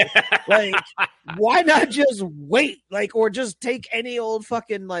Colorado? Like, why not just wait? Like, or just take any old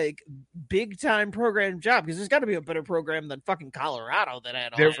fucking, like, big time program job? Because there's got to be a better program than fucking Colorado that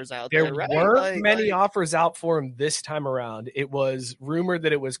had offers out there, right? There weren't many offers out for him this time around. It was rumored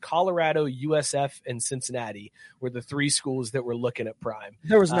that it was Colorado, USF, and Cincinnati were the 3 schools that were looking at Prime.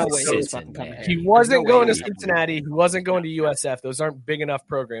 There was no way he was fucking coming here. He wasn't going to Cincinnati. He wasn't going to USF. Those aren't big enough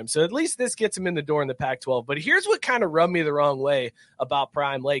programs. So at least this gets him in the door in the Pac-12. But here's what kind of rubbed me the wrong way about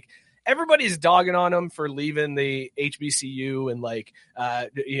Prime. Like, everybody's dogging on him for leaving the HBCU. And like,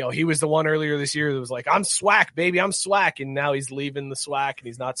 he was the one earlier this year that was like, I'm SWAC, baby. I'm SWAC. And now he's leaving the SWAC and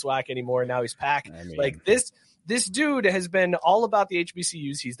he's not SWAC anymore. And now he's Pac. Like this dude has been all about the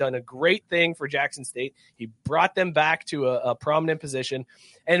HBCUs. He's done a great thing for Jackson State. He brought them back to a prominent position.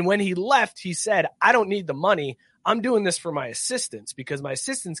 And when he left, he said, I don't need the money. I'm doing this for my assistants because my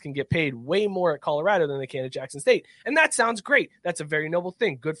assistants can get paid way more at Colorado than they can at Jackson State. And that sounds great. That's a very noble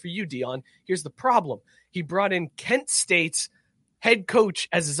thing. Good for you, Deion. Here's the problem. He brought in Kent State's head coach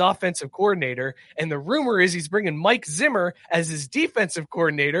as his offensive coordinator, and the rumor is he's bringing Mike Zimmer as his defensive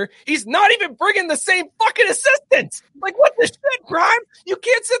coordinator. He's not even bringing the same fucking assistants. Like, what the shit, Prime? You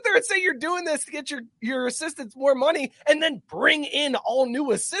can't sit there and say you're doing this to get your assistants more money and then bring in all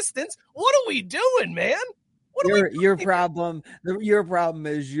new assistants. What are we doing, man? Your problem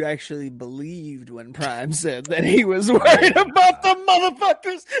is you actually believed when Prime said that he was worried about the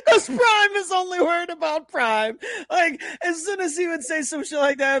motherfuckers, because Prime is only worried about Prime. Like, as soon as he would say some shit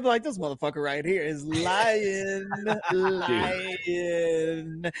like that, I'd be like, this motherfucker right here is lying.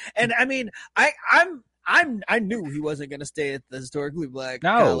 And I mean, I knew he wasn't going to stay at the historically black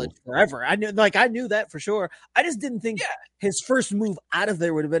college forever. I knew that for sure. I just didn't think his first move out of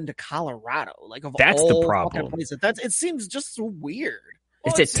there would have been to Colorado. Like, that's the problem. Places. It seems just so weird.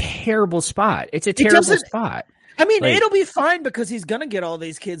 It's a terrible spot. It's a terrible spot. I mean, it'll be fine because he's going to get all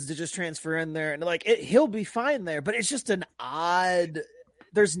these kids to just transfer in there, and he'll be fine there. But it's just an odd.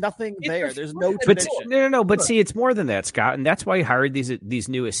 There's nothing there. There's no tradition. No. But see, it's more than that, Scott, and that's why he hired these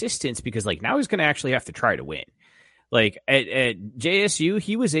new assistants, because like now he's going to actually have to try to win. Like at JSU,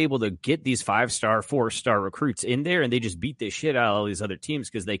 he was able to get these 5-star, 4-star recruits in there, and they just beat the shit out of all these other teams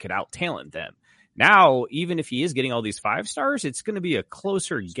because they could out talent them. Now, even if he is getting all these 5 stars, it's going to be a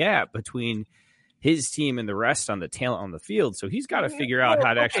closer gap between his team and the rest on the talent on the field. So he's got to figure out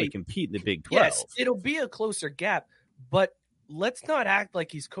how to actually compete in the Big 12. Yes, it'll be a closer gap, but let's not act like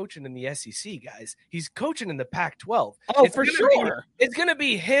he's coaching in the SEC, guys. He's coaching in the Pac-12. Oh, for sure. It's going to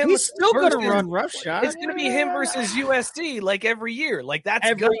be him. He's still going to run roughshod. It's going to be him versus USD like every year. Like that's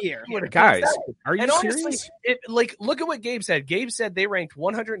every year. Guys, are you honestly, serious? Look at what Gabe said. Gabe said they ranked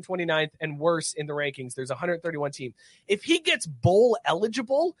 129th and worse in the rankings. There's 131 team. If he gets bowl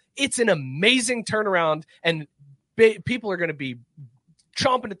eligible, it's an amazing turnaround, and people are going to be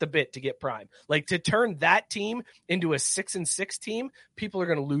chomping at the bit to get Prime. Like, to turn that team into a 6-6 team, people are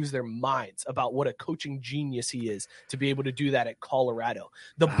going to lose their minds about what a coaching genius he is to be able to do that at Colorado.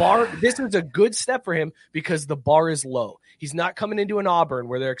 The bar, this is a good step for him because the bar is low. He's not coming into an Auburn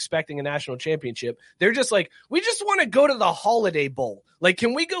where they're expecting a national championship. They're just like, we just want to go to the Holiday Bowl. Like,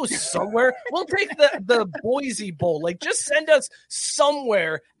 can we go somewhere? We'll take the Boise Bowl. Like, just send us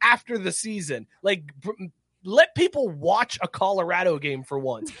somewhere after the season. Like, let people watch a Colorado game for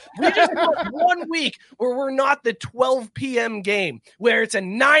once. We just want 1 week where we're not the 12 p.m. game, where it's a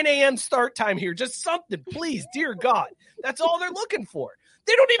 9 a.m. start time here. Just something, please, dear God. That's all they're looking for.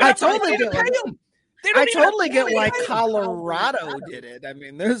 They don't even have to pay them. I totally get why Colorado did it. I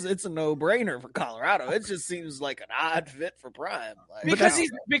mean, it's a no-brainer for Colorado. It just seems like an odd fit for Prime. Because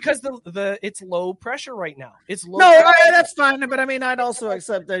it's low pressure right now. It's low. No, that's fine. But I mean, I'd also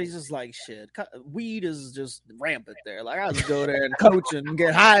accept that he's just like, shit. Weed is just rampant there. Like, I'll just go there and coach and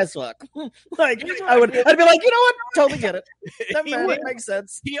get high as fuck. Like, I'd be like, you know what? Totally get it. That makes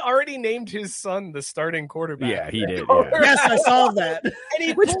sense. He already named his son the starting quarterback. Yeah, he did. Yeah. Yes, I saw that. And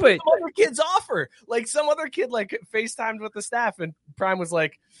he pulled some other kid's offer. Like, some other kid FaceTimed with the staff, and Prime was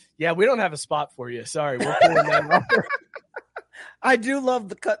like, yeah, we don't have a spot for you. Sorry, we're pulling that offer. I do love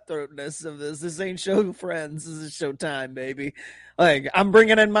the cutthroatness of this. This ain't show friends. This is showtime, baby. Like, I'm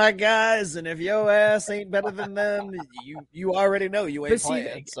bringing in my guys, and if your ass ain't better than them, you already know you ain't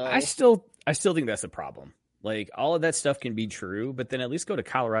playing. So I still think that's a problem. Like, all of that stuff can be true, but then at least go to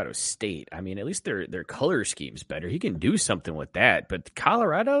Colorado State. I mean, at least their color scheme's better. He can do something with that. But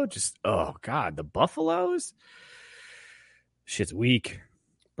Colorado, just, oh, God, the Buffaloes? Shit's weak.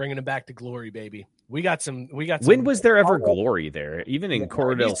 Bringing them back to glory, baby. We got some. When was there ever glory there? Even in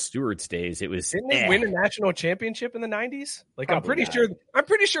Cordell Stewart's days, it was. Didn't they win a national championship in the 90s? Like, probably I'm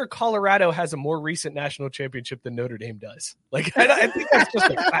pretty sure Colorado has a more recent national championship than Notre Dame does. Like, I think that's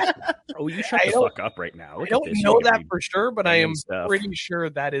just a fact. Oh, you shut the fuck up right now. I don't know that for sure, but I am pretty sure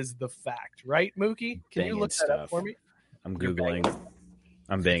that is the fact, right, Mookie? Can you look that up for me? I'm Googling.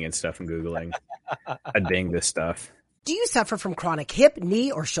 I'm banging stuff and Googling. I'd bang this stuff. Do you suffer from chronic hip,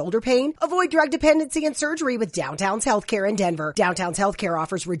 knee, or shoulder pain? Avoid drug dependency and surgery with Downtown's Healthcare in Denver. Downtown's Healthcare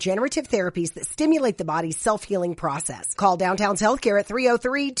offers regenerative therapies that stimulate the body's self-healing process. Call Downtown's Healthcare at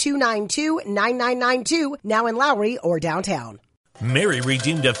 303-292-9992, now in Lowry or downtown. Mary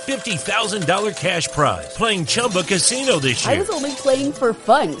redeemed a $50,000 cash prize playing Chumba Casino this year. I was only playing for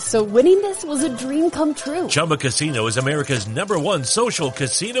fun, so winning this was a dream come true. Chumba Casino is America's #1 social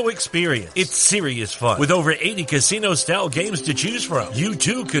casino experience. It's serious fun. With over 80 casino-style games to choose from, you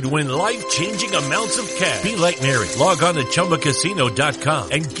too could win life-changing amounts of cash. Be like Mary. Log on to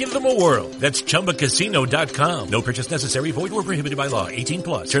ChumbaCasino.com and give them a whirl. That's ChumbaCasino.com. No purchase necessary. Void or prohibited by law.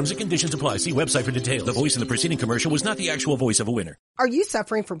 18+. Terms and conditions apply. See website for details. The voice in the preceding commercial was not the actual voice of a winner. Are you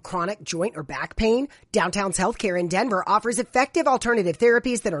suffering from chronic joint or back pain? Downtown's Healthcare in Denver offers effective alternative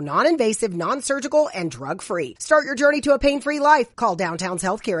therapies that are non-invasive, non-surgical, and drug-free. Start your journey to a pain-free life. Call Downtown's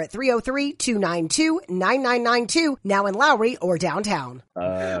Healthcare at 303-292-9992, now in Lowry or downtown.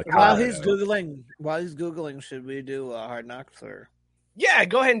 While he's Googling, should we do Hard Knocks or? Yeah,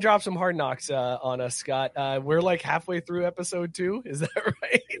 go ahead and drop some Hard Knocks on us, Scott. We're like halfway through episode 2. Is that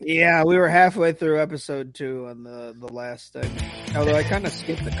right? Yeah, we were halfway through episode 2 on the last thing. Although I kind of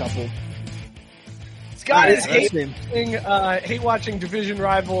skipped a couple. Scott is hate watching division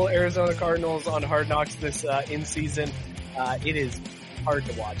rival Arizona Cardinals on Hard Knocks this in season. It is hard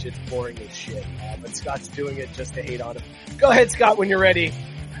to watch. It's boring as shit. But Scott's doing it just to hate on him. Go ahead, Scott, when you're ready.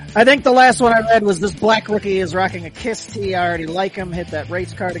 I think the last one I read was this black rookie is rocking a Kiss tee. I already like him. Hit that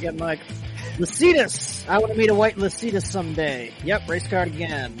race card again, Mike. Lacitus. I want to meet a white Lacitus someday. Yep, race card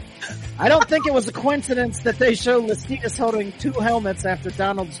again. I don't think it was a coincidence that they show Lacitus holding 2 helmets after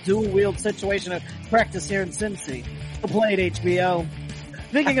Donald's dual-wield situation at practice here in Cincy. We'll play it, HBO.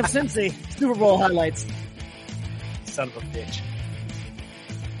 Speaking of Cincy, Super Bowl highlights. Son of a bitch.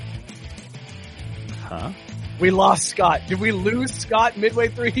 Huh? We lost Scott. Did we lose Scott midway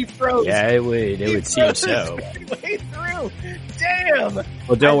through? He froze. Yeah, it would seem so. Midway through. Damn.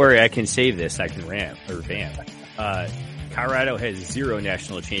 Well, don't worry. I can save this. I can vamp. Colorado has 0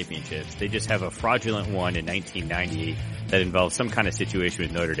 national championships. They just have a fraudulent one in 1998 that involves some kind of situation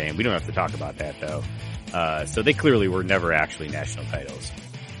with Notre Dame. We don't have to talk about that, though. So they clearly were never actually national titles.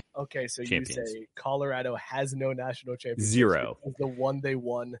 Okay, so Champions. You say Colorado has no national championship. 0. The one they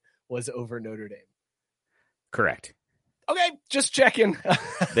won was over Notre Dame. Correct. Okay, just checking.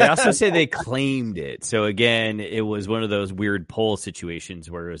 They also say they claimed it. So again, it was one of those weird poll situations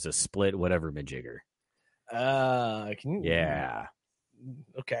where it was a split whatever majigger. Yeah.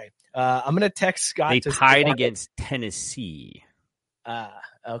 Okay. I'm going to text Scott. They tied against Tennessee.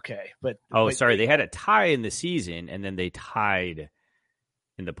 Okay. Sorry. They had a tie in the season, and then they tied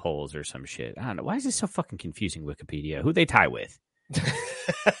in the polls or some shit. I don't know. Why is this so fucking confusing, Wikipedia? Who'd they tie with?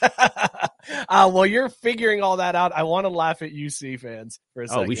 Well, you're figuring all that out. I want to laugh at UC fans for a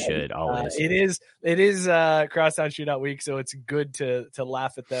second. Oh, we should always. It is Crosstown Shootout Week, so it's good to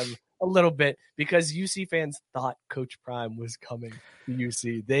laugh at them a little bit because UC fans thought Coach Prime was coming to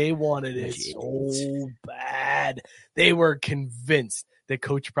UC. They wanted it so bad. They were convinced that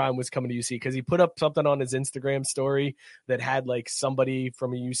Coach Prime was coming to UC because he put up something on his Instagram story that had like somebody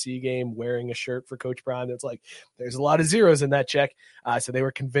from a UC game wearing a shirt for Coach Prime. That's like, there's a lot of zeros in that check. So they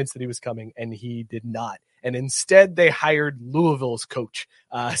were convinced that he was coming, and he did not. And instead they hired Louisville's coach,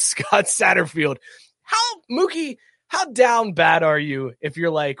 Scott Satterfield. How down bad are you if you're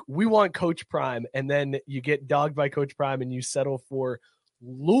like, we want Coach Prime, and then you get dogged by Coach Prime and you settle for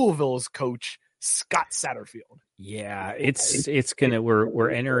Louisville's coach, Scott Satterfield? Yeah, it's gonna we're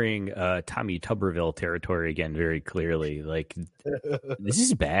entering Tommy Tuberville territory again very clearly. Like, this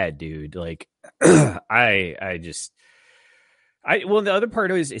is bad, dude. Like, well, the other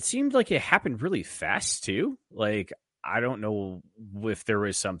part is it seemed like it happened really fast too. Like, I don't know if there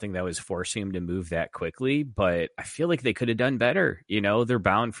was something that was forcing him to move that quickly, but I feel like they could have done better. You know, they're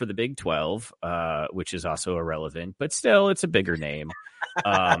bound for the Big 12, which is also irrelevant, but still, it's a bigger name.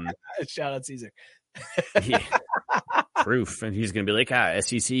 Shout out Caesar. Yeah, proof, and he's gonna be like,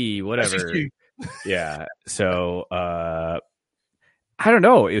 SEC, whatever. SEC. Yeah. So I don't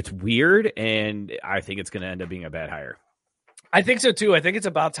know. It's weird, and I think it's gonna end up being a bad hire. I think so too. I think it's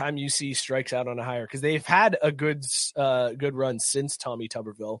about time UC strikes out on a hire because they've had a good run since Tommy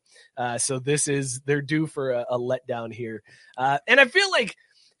Tuberville. So they're due for a letdown here. And I feel like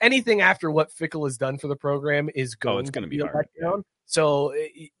anything after what Fickle has done for the program is going to be a letdown. So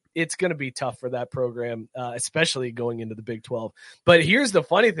it's going to be tough for that program, especially going into the Big 12. But here's the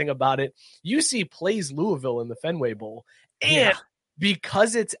funny thing about it. UC plays Louisville in the Fenway Bowl. And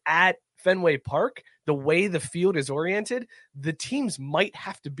because it's at Fenway Park, the way the field is oriented, the teams might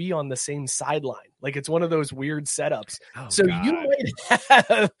have to be on the same sideline. Like, it's one of those weird setups. You might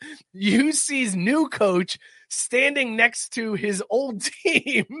have UC's new coach standing next to his old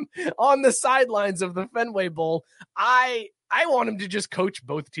team on the sidelines of the Fenway Bowl. I want him to just coach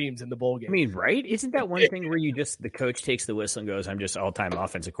both teams in the bowl game. I mean, right? Isn't that one thing where the coach takes the whistle and goes, I'm just all-time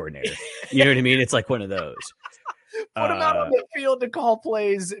offensive coordinator. You know what I mean? It's like one of those. Put him out on the field to call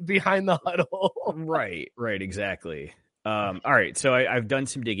plays behind the huddle. Right, exactly. All right, so I've done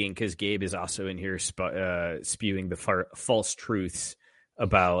some digging because Gabe is also in here spewing the false truths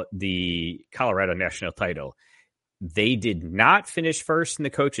about the Colorado national title. They did not finish first in the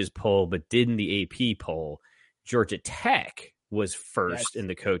coaches poll, but did in the AP poll. Georgia Tech was first in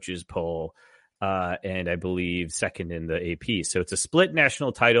the coaches poll, and I believe second in the AP. So it's a split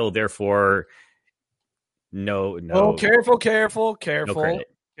national title, therefore... No. Oh, careful. No credit.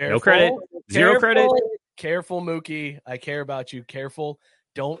 No credit. Zero credit. Careful, Mookie. I care about you. Careful.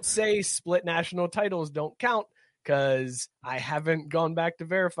 Don't say split national titles don't count, because I haven't gone back to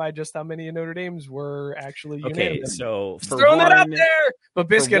verify just how many of Notre Dame's were actually unanimous. So throwing that out there. But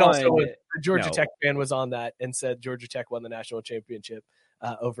Biscuit the Georgia Tech fan was on that and said Georgia Tech won the national championship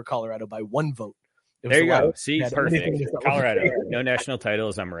over Colorado by 1 vote. There you go. See, perfect. Colorado, no national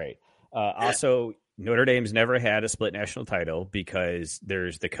titles. I'm right. Also, Notre Dame's never had a split national title because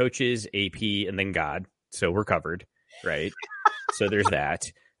there's the coaches, AP, and then God. So we're covered, right? So there's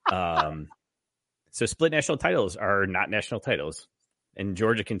that. So split national titles are not national titles. And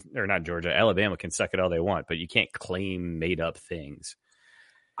Alabama can suck it all they want, but you can't claim made up things.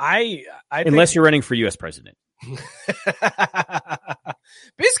 Unless you're running for U.S. president.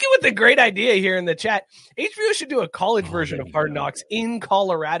 Biscuit with a great idea here in the chat. HBO should do a college version of Hard Knocks in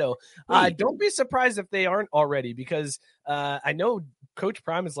Colorado. Don't be surprised if they aren't already, because I know Coach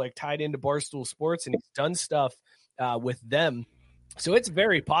Prime is like tied into Barstool Sports and he's done stuff with them. So it's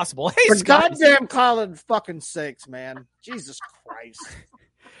very possible. Hey, for goddamn Colin fucking sakes, man. Jesus Christ.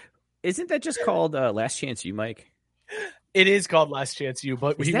 Isn't that just called Last Chance U, Mike? It is called Last Chance U,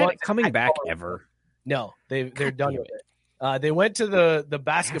 but is that coming back ever? No, they're done with it. They went to the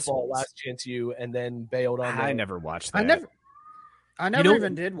basketball Last Chance U and then bailed on that. I never watched that. I never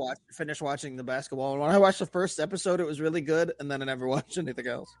even did finish watching the basketball. When I watched the first episode, it was really good, and then I never watched anything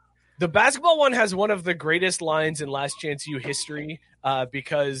else. The basketball one has one of the greatest lines in Last Chance U history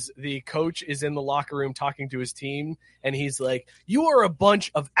because the coach is in the locker room talking to his team, and he's like, "You are a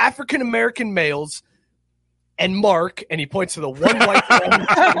bunch of African-American males and Mark," and he points to the one white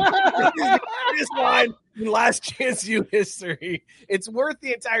man. This line in Last Chance U history. It's worth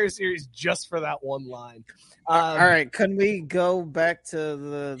the entire series just for that one line. All right, can we go back to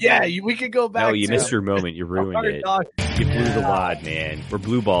the? Yeah, we could go back. No, you missed your moment. You ruined it. You blew the wad, man. We're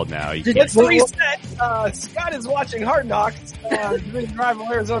blue balled now. Let's reset. Scott is watching Hard Knocks. Division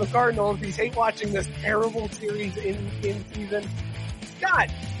rival Arizona Cardinals. He's hate watching this terrible series in season.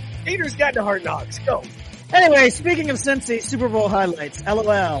 Scott, haters got to Hard Knocks. Go. Anyway, speaking of Cincy, Super Bowl highlights.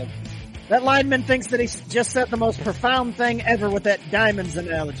 LOL. That lineman thinks that he just said the most profound thing ever with that diamonds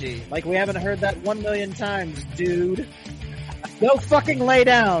analogy. Like we haven't heard that 1 million times, dude. Go fucking lay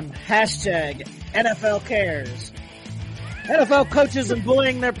down. Hashtag NFL cares. NFL coaches and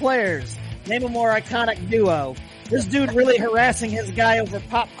bullying their players. Name a more iconic duo. This dude really harassing his guy over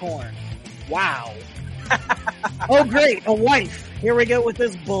popcorn. Wow. Oh great, a wife. Here we go with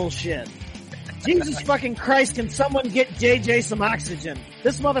this bullshit. Jesus fucking Christ, can someone get JJ some oxygen?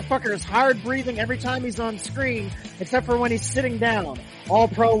 This motherfucker is hard breathing every time he's on screen, except for when he's sitting down. All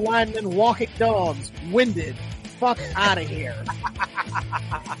pro linemen walking dogs. Winded. Fuck out of here.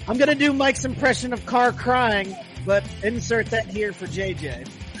 I'm gonna do Mike's impression of Carr crying, but insert that here for JJ.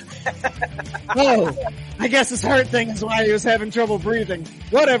 Oh, I guess his heart thing is why he was having trouble breathing.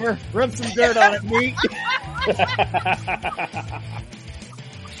 Whatever, rub some dirt on it, meat.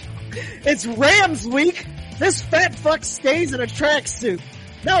 It's Rams week. This fat fuck stays in a tracksuit.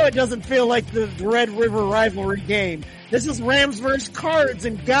 No, it doesn't feel like the Red River rivalry game. This is Rams versus Cards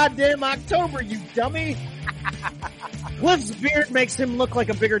in goddamn October, you dummy. Cliff's beard makes him look like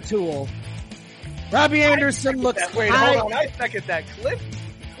a bigger tool. Robbie Anderson looks Wait, hold on. I second that. Cliff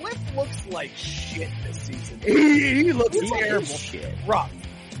looks like shit this season. He looks terrible. Shit. Rob.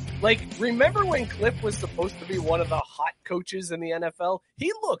 Like, remember when Cliff was supposed to be one of the hot coaches in the NFL?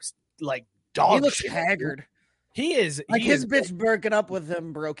 He looks like dog He looks shit. haggard. He is. Like his bitch breaking up with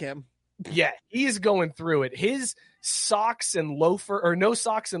him broke him. Yeah, he's going through it. His socks and no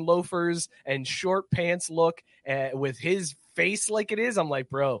socks and loafers and short pants look with his face like it is. I'm like,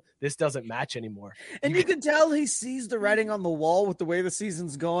 bro, this doesn't match anymore. And you can tell he sees the writing on the wall with the way the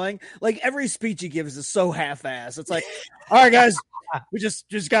season's going. Like every speech he gives is so half-assed. It's like, all right, guys, we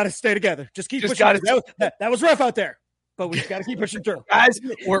just got to stay together. Just keep pushing. That was rough out there, but we got to keep pushing through. Guys,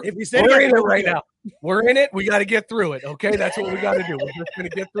 we're in it right now. We're in it. We got to get through it. Okay, that's what we got to do. We're just going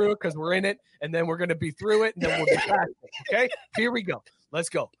to get through it because we're in it, and then we're going to be through it, and then we'll be back. Okay, here we go. Let's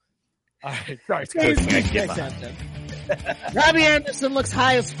go. All right, sorry. Robbie Anderson looks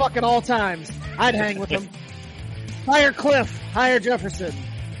high as fuck at all times. I'd hang with him. Hire Cliff. Hire Jefferson.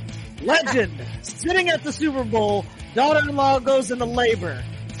 Legend. Sitting at the Super Bowl. Daughter-in-law goes into labor.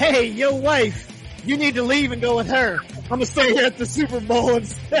 Hey, your wife. You need to leave and go with her. I'm going to stay here at the Super Bowl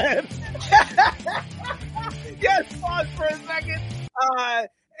instead. Yes, pause for a second.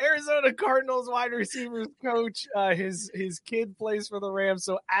 Arizona Cardinals wide receivers coach. His kid plays for the Rams.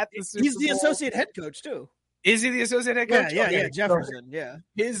 So at the Super Bowl. He's the associate head coach, too. Is he the associate head coach? Yeah, Jefferson, yeah.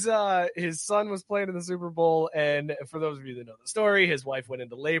 His son was playing in the Super Bowl, and for those of you that know the story, his wife went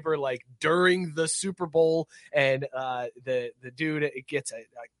into labor like during the Super Bowl, and the dude gets a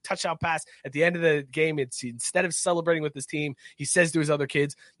touchdown pass at the end of the game. Instead of celebrating with his team, he says to his other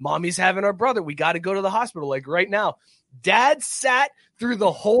kids, "Mommy's having our brother. We got to go to the hospital like right now." Dad sat through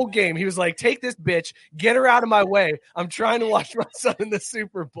the whole game. He was like, take this bitch, get her out of my way. I'm trying to watch my son in the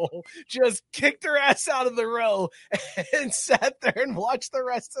Super Bowl. Just kicked her ass out of the row and sat there and watched the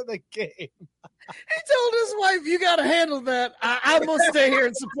rest of the game. He told his wife, you got to handle that. I'm going to stay here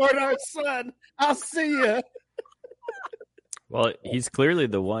and support our son. I'll see you. Well, he's clearly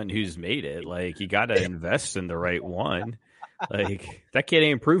the one who's made it. Like, you got to invest in the right one. Like, that kid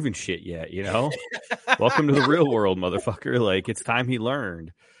ain't proven shit yet, you know? Welcome to the real world, motherfucker. Like, it's time he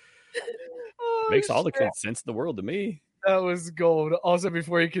learned. Makes all the sense in the world to me. That was gold. Also,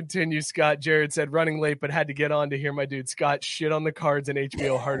 before you continue, Scott, Jared said, running late, but had to get on to hear my dude Scott shit on the Cards and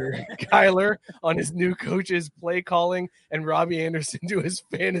HBO harder. Kyler on his new coach's play calling, and Robbie Anderson to his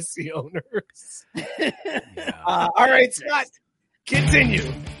fantasy owners. All right, Scott,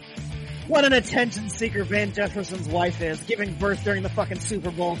 continue. What an attention seeker Van Jefferson's wife is, giving birth during the fucking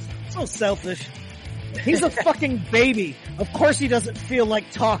Super Bowl. So selfish. He's a fucking baby. Of course he doesn't feel like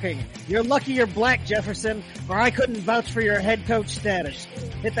talking. You're lucky you're black, Jefferson, or I couldn't vouch for your head coach status.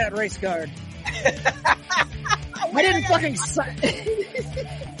 Hit that race card. I didn't fucking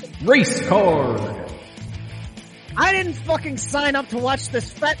Race card. I didn't fucking sign up to watch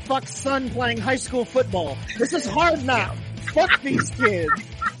this fat fuck's son playing high school football. This is hard now. Fuck these kids.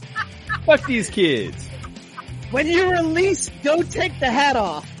 Fuck these kids. When you release, go take the hat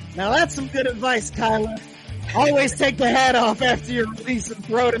off. Now that's some good advice, Kyler. Always take the hat off after you release and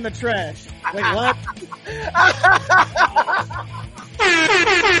throw it in the trash. Wait, what?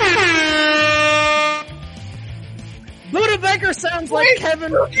 Buddha Baker sounds like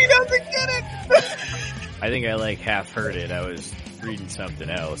Kevin. He doesn't get it. I think I like half heard it. I was reading something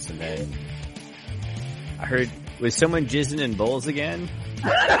else and then I heard, was someone jizzing in bowls again?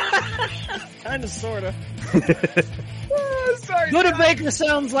 Kinda, sorta. Sorry. Buddha Baker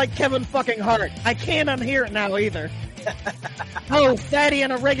sounds like Kevin fucking Hart. I can't unhear it now either. Oh, Fatty in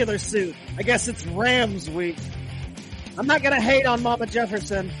a regular suit. I guess it's Rams week. I'm not gonna hate on Mama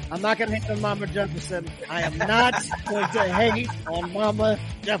Jefferson. I am not going to hate on Mama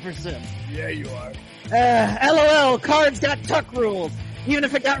Jefferson. Yeah, you are. LOL, cards got tuck ruled. Even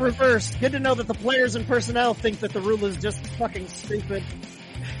if it got reversed, good to know that the players and personnel think that the rule is just fucking stupid.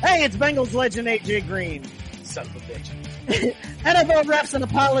 Hey, it's Bengals legend AJ Green. Son of a bitch. NFL refs and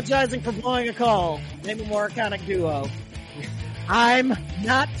apologizing for blowing a call. Name a more iconic duo. I'm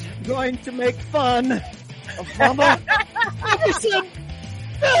not going to make fun of Mama Jefferson.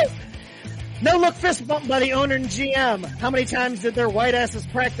 No look fist bump by the owner and GM. How many times did their white asses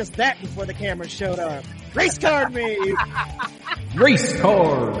practice that before the cameras showed up? Race card me. Race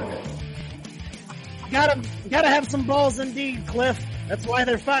card. Gotta have some balls indeed, Cliff. That's why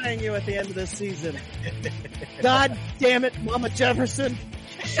they're firing you at the end of this season. God damn it, Mama Jefferson.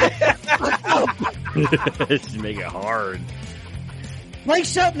 Just make it hard. Blake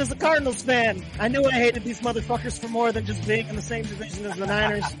Shelton is a Cardinals fan. I knew I hated these motherfuckers for more than just being in the same division as the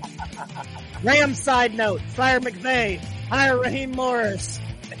Niners. Rams side note, fire McVay, hire Raheem Morris.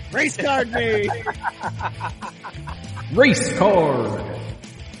 Race card me. Race card.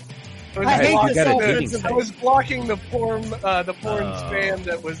 I hate this offensive. I was blocking the porn spam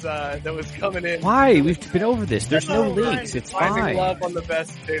that was coming in. Why? We've been over this. There's no links. It's Finding fine. love on the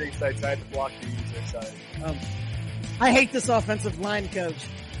best dating sites. I had to block the user side. I hate this offensive line coach.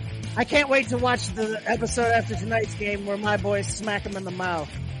 I can't wait to watch the episode after tonight's game where my boys smack him in the mouth.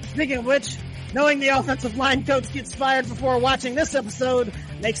 Speaking of which, knowing the offensive line coach gets fired before watching this episode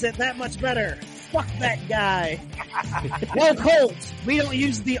makes it that much better. Fuck that guy. Well, Colts, we don't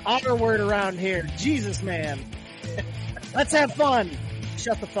use the R word around here. Jesus, man. Let's have fun.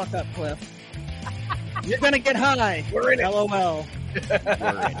 Shut the fuck up, Cliff. You're gonna get high. We're in it. LOL.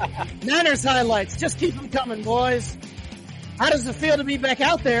 Niners highlights. Just keep them coming, boys. How does it feel to be back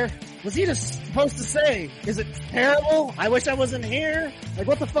out there? Was he just supposed to say? Is it terrible? I wish I wasn't here. Like,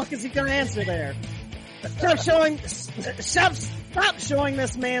 what the fuck is he gonna answer there? Stop showing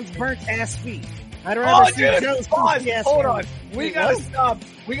this man's burnt ass feet. I'd rather see Joe's goofy ass. Hold on. We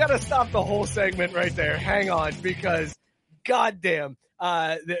gotta stop the whole segment right there. Hang on, because goddamn,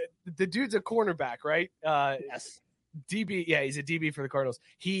 the dude's a cornerback, right? Yes. DB. Yeah, he's a DB for the Cardinals.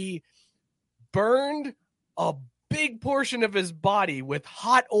 He burned a big portion of his body with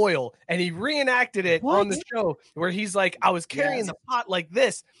hot oil, and he reenacted it on the show where he's like, I was carrying the pot like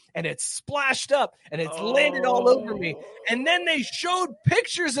this, and it's splashed up, and it's landed all over me. And then they showed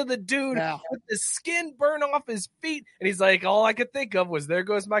pictures of the dude with the skin burned off his feet, and he's like, all I could think of was, there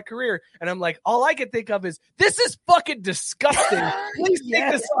goes my career. And I'm like, all I could think of is, this is fucking disgusting. Please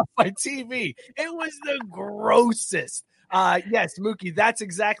take this off my TV. It was the grossest. Yes, Mookie, that's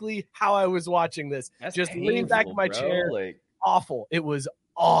exactly how I was watching this. That's just painful, leaning back in my chair. Like, awful. It was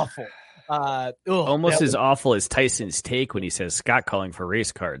awful. Almost as awful as Tyson's take when he says Scott calling for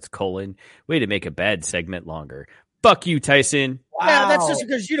race cards, : way to make a bad segment longer. Fuck you, Tyson. Wow. Yeah, that's just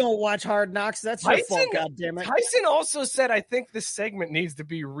because you don't watch Hard Knocks. That's your fault, goddammit. Tyson also said, I think this segment needs to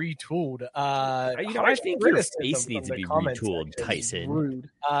be retooled. I think your face needs to be retooled, Tyson.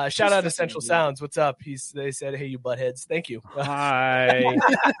 Rude. Shout out Essential Sounds. What's up? They said, hey, you buttheads. Thank you. Hi.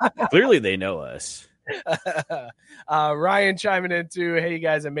 Clearly they know us. Ryan chiming in too. Hey, you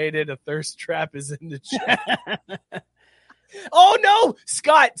guys, I made it. A thirst trap is in the chat. Oh, no,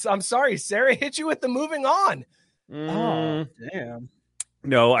 Scott. I'm sorry. Sarah hit you with the moving on. Oh, damn.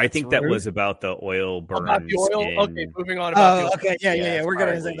 No, I think that was about the oil burns. About the oil? Okay, moving on about the oil. Okay, yeah. We're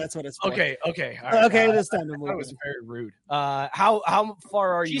going to say that's what it's for. Okay. All right, okay, it is time to move. That was very rude. How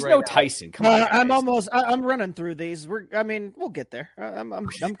far are you? She's right no now? Tyson. Come on, I'm running through these. We'll get there. I'm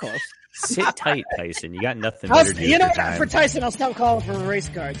close. Sit tight, Tyson. You got nothing better to do. You know, time. for Tyson, I'll stop calling for race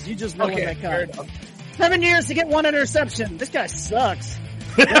cards. You just know when they come. 7 years to get 1 interception. This guy sucks.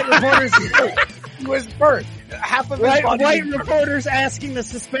 He was burnt. Half of his white reporters asking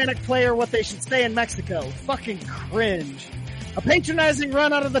this Hispanic player what they should say in Mexico. Fucking cringe. A patronizing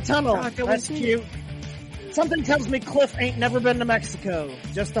run out of the tunnel. That's cute. Something tells me Cliff ain't never been to Mexico.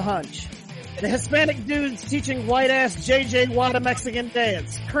 Just a hunch. The Hispanic dude's teaching white-ass JJ Watt a Mexican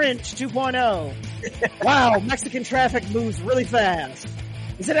dance. Cringe 2.0. Wow, Mexican traffic moves really fast.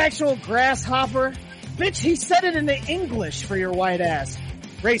 Is it actual grasshopper? Bitch, he said it in the English for your white ass.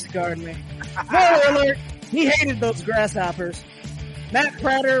 Race guard me. Spoiler alert, he hated those grasshoppers. Matt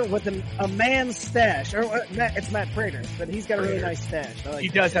Prater with a man's stash. It's Matt Prater, but he's got a really nice stash. He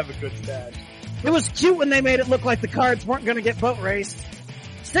does have a good stash. It was cute when they made it look like the cards weren't going to get boat raced.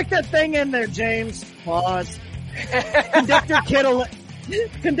 Stick that thing in there, James. Pause. Conductor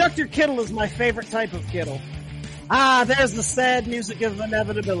Kittle is my favorite type of Kittle. Ah, there's the sad music of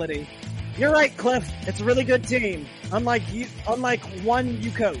inevitability. You're right, Cliff. It's a really good team. Unlike one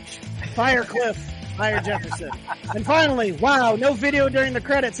you coach. Fire Cliff. Hire Jefferson. And finally, wow, no video during the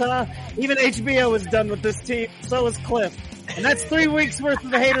credits, huh? Even HBO is done with this team. So is Cliff. And that's 3 weeks worth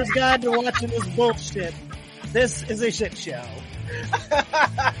of the Hater's Guide to watching this bullshit. This is a shit show.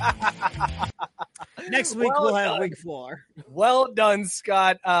 Next week we'll have Week 4. Well done,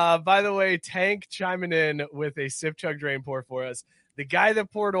 Scott. By the way, Tank chiming in with a sip, chug, drain, pour for us. The guy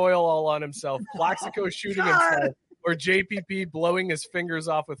that poured oil all on himself, Plaxico shooting himself, or JPP blowing his fingers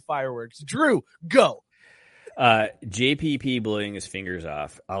off with fireworks. Drew, go. JPP blowing his fingers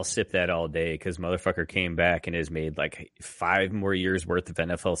off. I'll sip that all day because motherfucker came back and has made like 5 more years worth of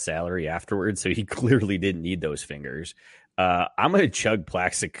NFL salary afterwards. So he clearly didn't need those fingers. I'm going to chug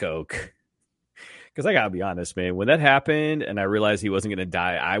Plaxico because I got to be honest, man. When that happened and I realized he wasn't going to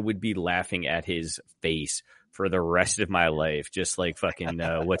die, I would be laughing at his face for the rest of my life, just like fucking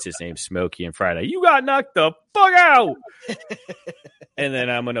what's his name, Smokey and Friday. You got knocked the fuck out. And then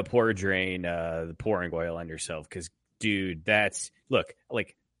I'm gonna drain the pouring oil on yourself because, dude, look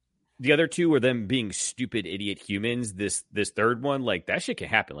like the other two were them being stupid idiot humans. This third one, like that shit can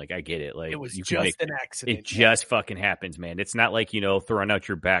happen. Like I get it. Like it was just an accident. It just fucking happens, man. It's not like throwing out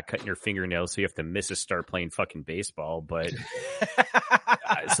your back, cutting your fingernails, so you have to miss a start playing fucking baseball. But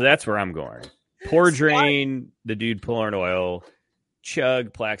so that's where I'm going. Pour drain the dude pouring oil,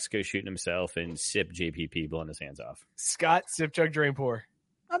 chug Plaxico shooting himself, and sip JPP blowing his hands off. Scott, sip, chug, drain, pour.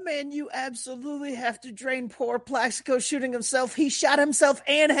 Oh, man, you absolutely have to drain pour Plaxico shooting himself. He shot himself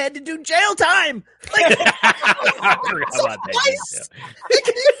and had to do jail time. Like, I forgot about that.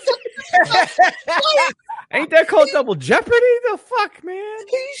 Ain't that called double jeopardy? The fuck, man?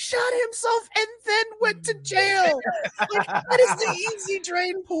 He shot himself and then went to jail. Like, that is the easy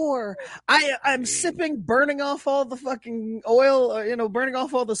drain pour. I'm sipping, burning off all the fucking oil, burning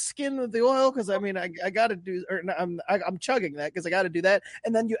off all the skin of the oil because I got to do. Or I'm chugging that because I got to do that.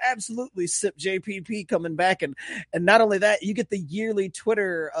 And then you absolutely sip JPP coming back, and not only that, you get the yearly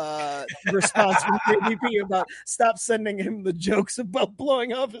Twitter response from JPP about stop sending him the jokes about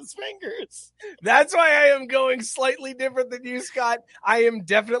blowing off his fingers. That's why I am going slightly different than you, Scott. I am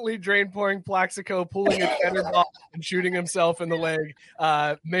definitely drain pouring Plaxico, pulling a Cheddar Bob and shooting himself in the leg,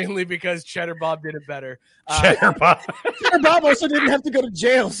 mainly because Cheddar Bob did it better. Cheddar Bob also didn't have to go to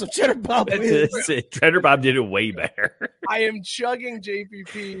jail, so Cheddar Bob Cheddar Bob did it way better. I am chugging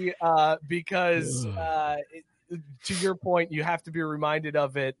JPP because to your point, you have to be reminded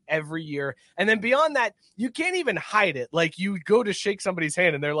of it every year. And then beyond that, you can't even hide it. Like you go to shake somebody's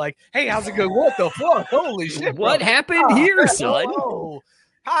hand and they're like, hey, how's it going? What the fuck? Holy shit. Bro. What happened here, son? Hello.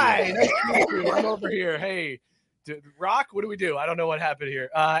 Hi. Nice to meet you. I'm over here. Hey, Rock, what do we do? I don't know what happened here.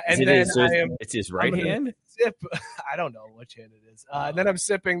 It's his right hand? Sip. I don't know which hand it is. And then I'm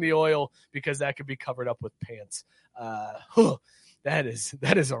sipping the oil because that could be covered up with pants. That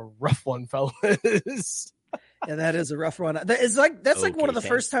is a rough one, fellas. Yeah, that is a rough one. That's like one of the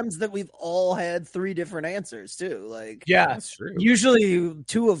first times that we've all had 3 different answers too. Like, yeah, that's true. Usually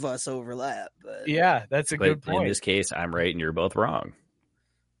 2 of us overlap. But yeah, that's a good point. In this case, I'm right and you're both wrong.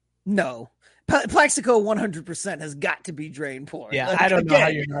 No, Plaxico 100% has got to be drain pour. Yeah, I don't know how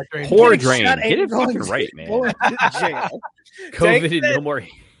you're not drain. Pour drain. Get it fucking right, man. Jail. COVID, no more.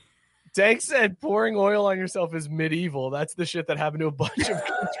 Tank said pouring oil on yourself is medieval. That's the shit that happened to a bunch of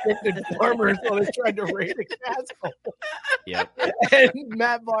conscripted farmers while they tried to raid a castle. Yep. And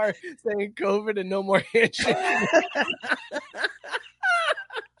Matt Barr saying COVID and no more handshaking.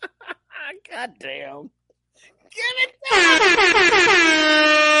 God damn. Give it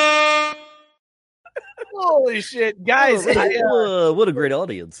Holy shit, guys! What a great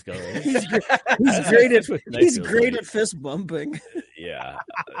audience, guys. He's great at fist bumping. Yeah.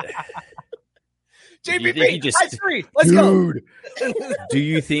 JPP, high three. Let's go. Do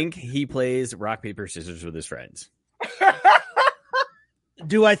you think he plays rock, paper, scissors with his friends?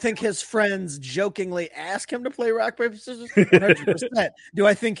 Do I think his friends jokingly ask him to play rock, paper, scissors? 100%. Do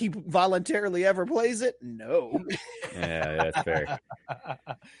I think he voluntarily ever plays it? No. Yeah, that's fair.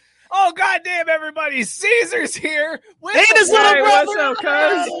 Oh, goddamn, everybody. Caesar's here. Hey, his little brother. What's up,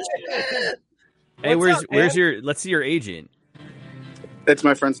 cuz? Hey, What's where's up, your, let's see your agent. It's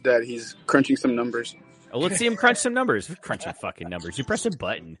my friend's dad. He's crunching some numbers. Oh, let's see him crunch some numbers. Crunching fucking numbers. You press a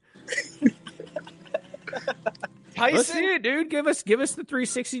button. Tyson? Let's see it, dude. Give us the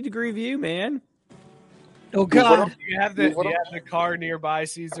 360-degree view, man. Oh, God. Do you have the car nearby,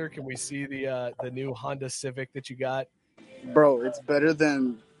 Caesar? Can we see the new Honda Civic that you got? Bro, it's better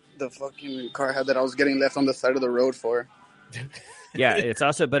than the fucking car I had that I was getting left on the side of the road for. Yeah, it's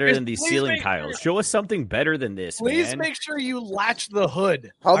also better than these ceiling tiles. Show us something better than this, Please man. make sure you latch the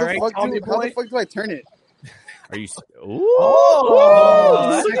hood. How the fuck do I turn it? Are you?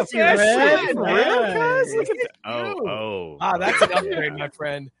 Oh, look at that that shit. shit. Nice. Look at that. Oh. Ah, that's an upgrade, my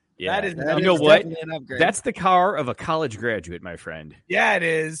friend. Yeah. That is you know what? That's the car of a college graduate, my friend. Yeah, it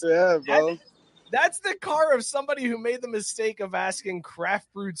is. Yeah, bro. That's the car of somebody who made the mistake of asking Craft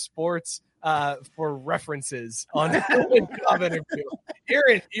Brewed Sports for references on job interview.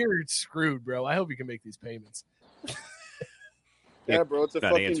 You're screwed, bro. I hope you can make these payments. Yeah, bro, it's a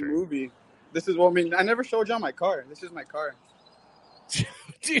fucking movie. This is what I mean. I never showed y'all my car. This is my car.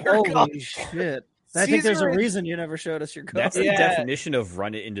 Holy shit. I think there's a reason you never showed us your car. That's the definition of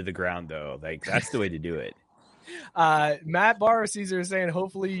run it into the ground, though. Like, that's the way to do it. Matt Barr Caesar is saying,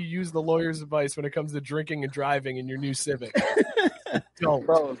 hopefully you use the lawyer's advice when it comes to drinking and driving in your new Civic. Don't.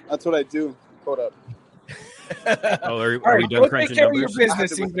 Bro, that's what I do. Hold up. Are we done crunching numbers?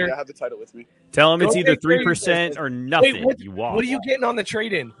 I have the title with me. Tell them it's either 3% or nothing. Wait, you want. What are you getting on the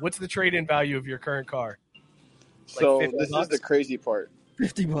trade-in? What's the trade-in value of your current car? So this is the crazy part.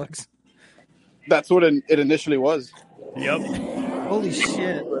 $50. That's what it initially was. Yep. Holy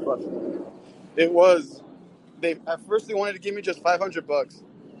shit. It was. At first they wanted to give me just $500.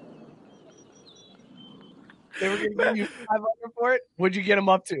 They were going to give you $500 for it? What'd you get them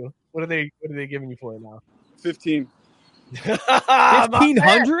up to? What are they giving you for it now? 15.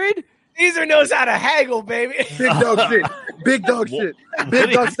 1,500? Caesar knows how to haggle, baby. Big dog shit. Big dog shit.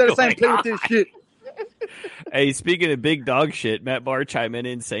 Big dog status. I ain't play with this shit. Hey, speaking of big dog shit, Matt Barr chiming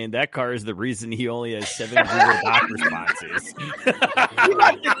in saying that car is the reason he only has 7 Google Doc responses. You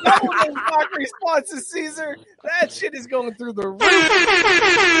got to double those doc responses, Caesar. That shit is going through the roof. Bro,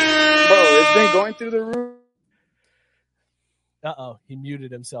 it's been going through the roof. Uh-oh, he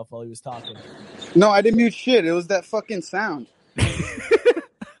muted himself while he was talking. No, I didn't mute shit. It was that fucking sound.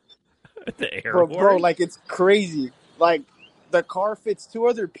 The air bro, like, it's crazy. Like, the car fits 2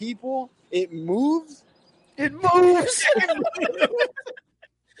 other people. It moves. It moves.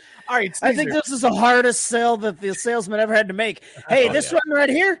 All right, Caesar. I think this is the hardest sale that the salesman ever had to make. Hey, this one right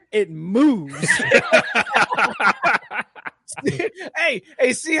here, it moves. hey,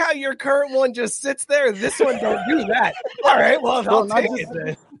 see how your current one just sits there? This one don't do that. All right, well, I'll take it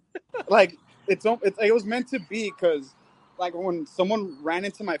then. Like, it was meant to be because, like, when someone ran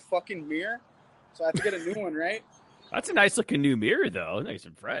into my fucking mirror, so I had to get a new one, right? That's a nice looking new mirror, though. Nice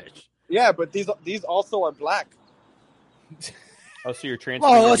and fresh. Yeah, but these also are black. Oh, so you're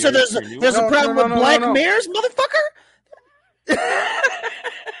transferring. Oh, so there's a problem with black mirrors, motherfucker?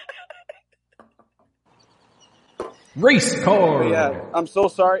 Race car. Yeah, I'm so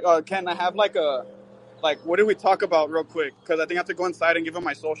sorry. Can I have what did we talk about real quick? Because I think I have to go inside and give him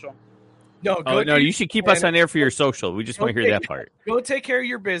my social. No, you should keep us on air for your social. We just want to hear that part. Go take care of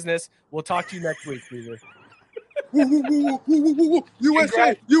your business. We'll talk to you next week, Caesar.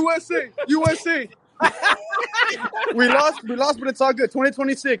 USA! we lost, but it's all good.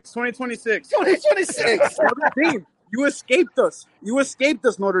 2026. Notre Dame, you escaped us.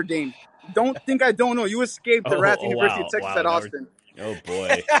 Notre Dame. Don't think I don't know. You escaped the Rats University of Texas at Austin. Oh,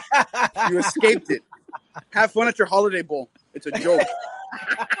 boy. You escaped it. Have fun at your Holiday Bowl. It's a joke.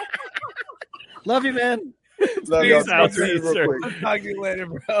 Love you, man. Love y'all. Peace out, Talk to you real Caesar. quick. I'll talk to you later,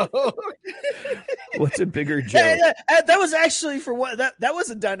 bro. What's a bigger joke? That was actually for what that was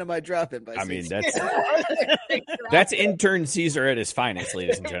a dynamite drop in by I mean, Caesar. that's intern Caesar at his finest,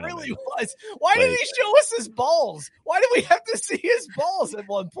 ladies and It gentlemen. really was. Why did he show us his balls? Why did we have to see his balls at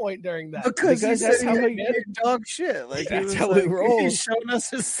one point during that? Because he Because said that's he how had we- big dog shit. Like he That's was how we like, roll. He's showing us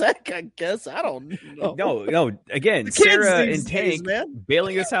his sack, I guess. I don't know. No. Again, The kids Sarah these and days, Tank man.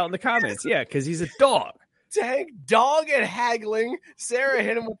 bailing us out in the comments. Yeah, because he's a dog. Tank, dog, and haggling. Sarah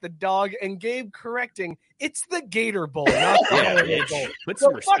hit him with the dog, and Gabe correcting. It's the Gator Bowl, not the Yeah, Holiday bitch. Bowl. Put So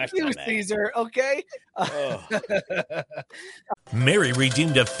some respect fuck you, on that. Caesar. Okay. Mary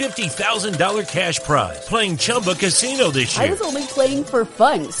redeemed a $50,000 cash prize playing Chumba Casino this I year. was only playing for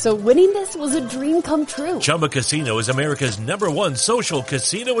fun, so winning this was a dream come true. Chumba Casino is America's #1 social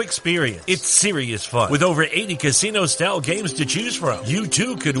casino experience. It's serious fun. With over 80 casino-style games to choose from, you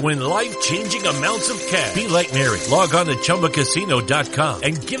too could win life-changing amounts of cash. Be like Mary. Log on to ChumbaCasino.com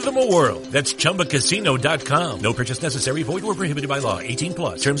and give them a whirl. That's ChumbaCasino.com. No purchase necessary. Void or prohibited by law.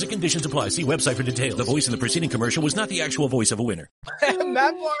 18+. Terms and conditions apply. See website for details. The voice in the preceding commercial was not the actual voice of a winner.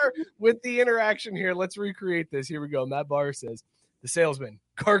 Matt Barr with the interaction here. Let's recreate this. Here we go. Matt Barr says, the salesman,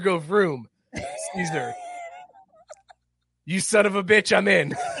 cargo vroom, Caesar. You son of a bitch, I'm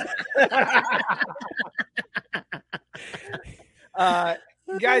in.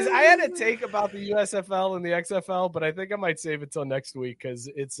 Guys, I had a take about the USFL and the XFL, but I think I might save it till next week because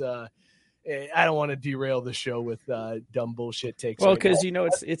it's I don't want to derail the show with dumb bullshit takes. Well, right because now.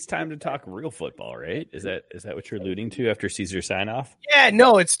 it's time to talk real football, right? Is that what you're alluding to after Caesar sign off? Yeah,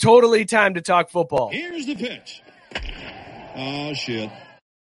 no, it's totally time to talk football. Here's the pitch. Oh, shit.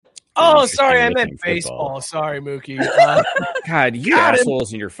 Oh, sorry, I meant Football. baseball. Sorry, Mookie. God, you Got him.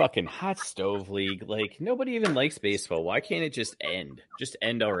 assholes in your fucking hot stove league. Like, nobody even likes baseball. Why can't it just end? Just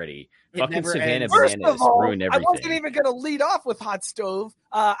end already. It Fucking never Savannah ends. First Bananas of all, ruined I everything. wasn't even going to lead off with hot stove.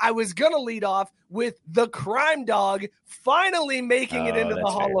 I was going to lead off with the crime dog finally making it into the that's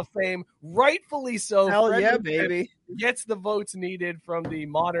Hall fair. of Fame. Rightfully so. Hell Fred yeah, McGriff baby. Gets the votes needed from the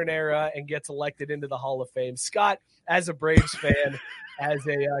modern era and gets elected into the Hall of Fame. Scott, as a Braves fan, as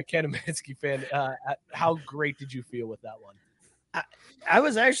a Ken Kaminsky fan, how great did you feel with that one? I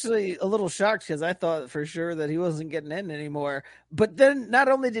was actually a little shocked because I thought for sure that he wasn't getting in anymore. But then not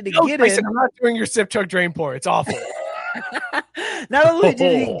only did he get Tyson, in, I'm not doing your sip, chug, drain, pour. It's awful. not only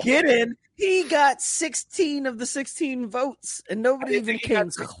did he get in, he got 16 of the 16 votes, and nobody even he got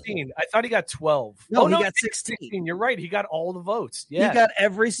came. 16. I thought he got 12. No, Oh, he no, got 16. You're right. He got all the votes. Yeah. He got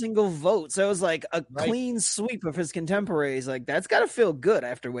every single vote. So it was like a Right. clean sweep of his contemporaries. Like, that's got to feel good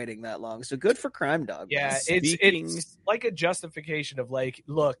after waiting that long. So good for Crime Dog. Yeah, it's like a justification of like,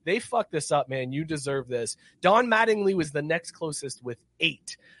 look, they fucked this up, man. You deserve this. Don Mattingly was the next closest with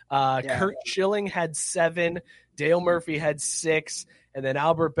 8. Kurt Schilling had 7. Dale Murphy had 6. And then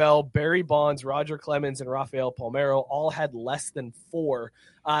Albert Bell, Barry Bonds, Roger Clemens, and Rafael Palmeiro all had less than 4.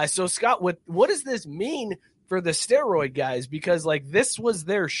 So, Scott, what does this mean for the steroid guys? Because, like, this was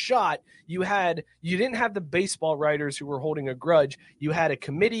their shot. You didn't have the baseball writers who were holding a grudge. You had a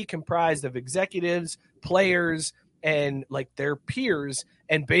committee comprised of executives, players, and, like, their peers.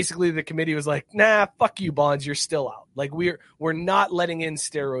 And basically the committee was like, nah, fuck you, Bonds. You're still out. Like, we're not letting in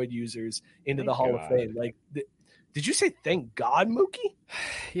steroid users into the Hall of Fame. Like, did you say thank God, Mookie?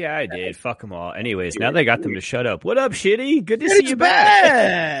 Yeah, I did. Fuck them all. Anyways, now they got them to shut up. What up, Shitty? Good to see you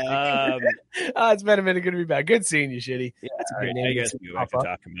back. It's been a minute. Good to be back. Good seeing you, Shitty. Yeah, That's a all good right, name I to guess see we have to pop up.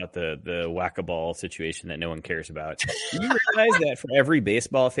 talk about the whack-a-ball situation that no one cares about. Do you realize that for every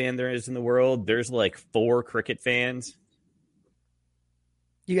baseball fan there is in the world, there's like 4 cricket fans?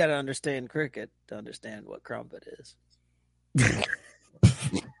 You got to understand cricket to understand what crumpet is.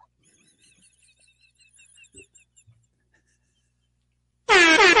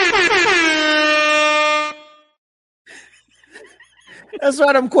 That's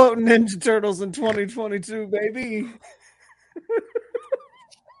right. I'm quoting Ninja Turtles in 2022, baby.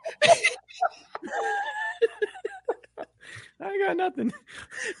 I got nothing.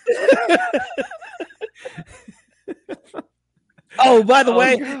 Oh, by the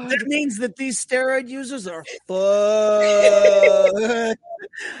way, God. that means that these steroid users are fucked.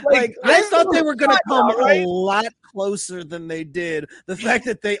 Like, I thought they were going to come a lot closer than they did. The fact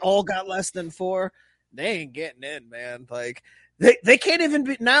that they all got less than 4, they ain't getting in, man. Like, they can't even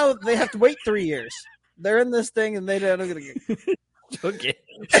be, now they have to wait 3 years. They're in this thing and they're not going to get. Okay.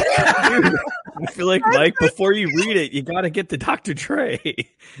 Dude, I feel like, Mike, before you read it, you got to get the Dr. Dre.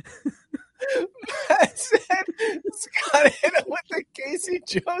 Matt said Scott hit him with the Casey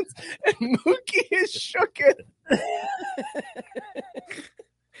Jones, and Mookie is shooken.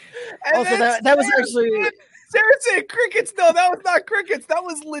 Also, that was actually Sarah said crickets. No, that was not crickets. That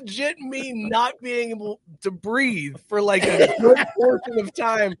was legit me not being able to breathe for like a good portion of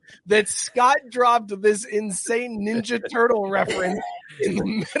time that Scott dropped this insane Ninja Turtle reference in the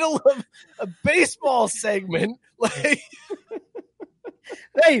middle of a baseball segment. Like,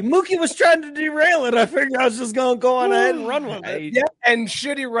 hey, Mookie was trying to derail it. I figured I was just going to go on ahead and run with it. Yeah, and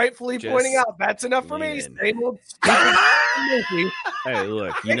Shitty rightfully pointing out, that's enough for me. Same old Mookie. Hey,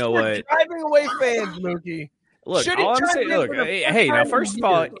 look, you know what? Driving away fans, Mookie. Look, all I'm saying, look, hey, now, first of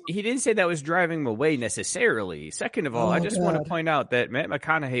all, he didn't say that was driving him away necessarily. Second of all, I just want to point out that Matt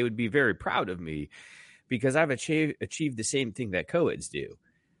McConaughey would be very proud of me because I've achieved the same thing that co-eds do.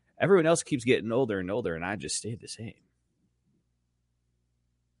 Everyone else keeps getting older and older, and I just stayed the same.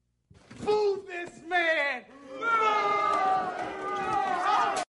 Boo this man!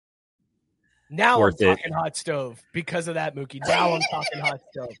 Now I'm talking hot stove because of that, Mookie. Now I'm talking hot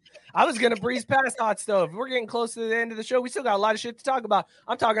stove. I was going to breeze past hot stove. We're getting close to the end of the show. We still got a lot of shit to talk about.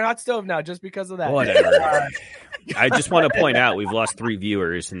 I'm talking hot stove now just because of that. Whatever. I just want to point out we've lost 3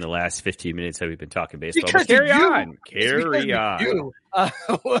 viewers in the last 15 minutes that we've been talking baseball. Because carry on. Scott,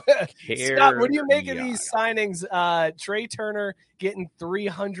 what do you make of these signings? Trey Turner getting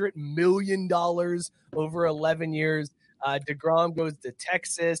 $300 million over 11 years. DeGrom goes to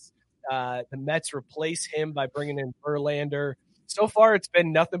Texas. The Mets replace him by bringing in Verlander. So far, it's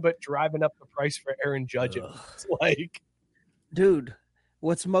been nothing but driving up the price for Aaron Judge. It's like, dude,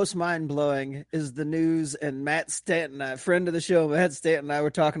 what's most mind-blowing is the news, and Matt Stanton, a friend of the show, Matt Stanton and I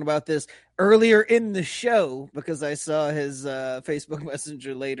were talking about this earlier in the show because I saw his Facebook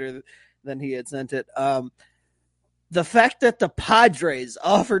Messenger later than he had sent it. The fact that the Padres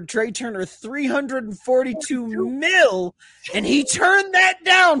offered Trey Turner $342 million and he turned that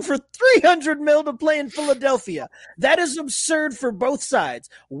down for $300 million to play in Philadelphia. That is absurd for both sides.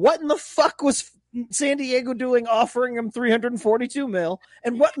 What in the fuck was San Diego doing offering him $342 million?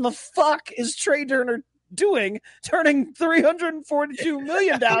 And what in the fuck is Trey Turner doing turning $342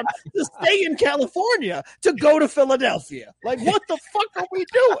 million down to stay in California to go to Philadelphia? Like, what the fuck are we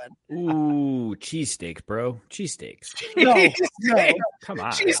doing? Ooh, cheesesteaks, bro. Cheesesteaks. No. Come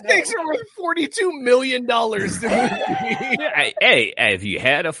on. Cheesesteaks are worth $42 million. Hey, have you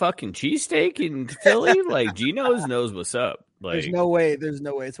had a fucking cheesesteak in Philly? Like, Geno's knows what's up. Like, there's no way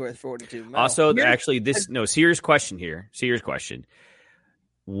it's worth $42 million. Also, actually, serious question here. Serious question.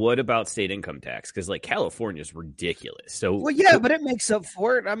 What about state income tax? Because like California is ridiculous. So, well, yeah, but it makes up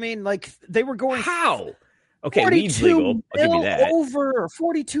for it. I mean, like they were going how? Okay, weed's legal. I'll give you that. Over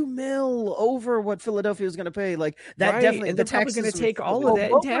 $42 million over what Philadelphia was going to pay. Like that right. definitely. And the tax is going to take all of that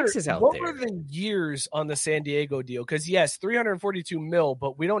in taxes out what there. What were the years on the San Diego deal? Because yes, $342 million,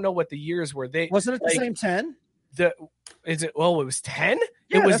 but we don't know what the years were. They wasn't it the same 10? It was 10.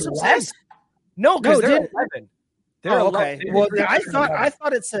 Yeah, it was less. No, because they're 11. Okay. Well, I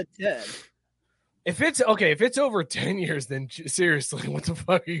thought it said 10. If it's over 10 years, then seriously, what the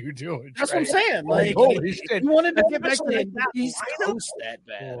fuck are you doing? That's what I'm saying. Like, holy shit! You wanted to get back to the East Coast that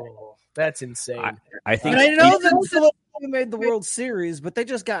bad? Oh, that's insane. I think. And I know that Philadelphia made the World Series, but they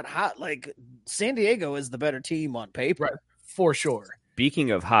just got hot. Like San Diego is the better team on paper, right, for sure.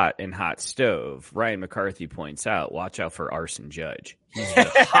 Speaking of hot and hot stove, Ryan McCarthy points out, watch out for Arson Judge. He's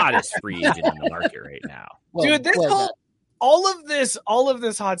the hottest free agent in the market right now. Dude, all of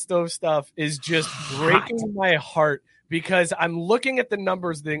this hot stove stuff is just breaking my heart because I'm looking at the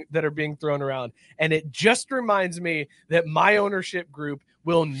numbers that are being thrown around, and it just reminds me that my ownership group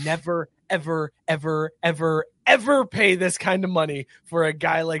will never, ever, ever, ever, ever pay this kind of money for a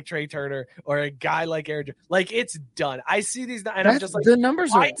guy like Trey Turner or a guy like Aaron Judge. Like, it's done. I see these, and I'm just like, the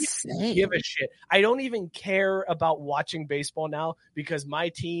numbers are insane. Give a shit. I don't even care about watching baseball now because my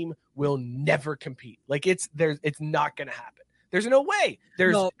team will never compete. Like, it's not going to happen. There's no way.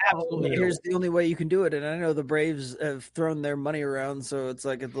 Absolutely. Here's the only way you can do it, and I know the Braves have thrown their money around, so it's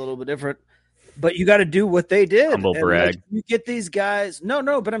like it's a little bit different. But you got to do what they did. Humble brag. Like, you get these guys.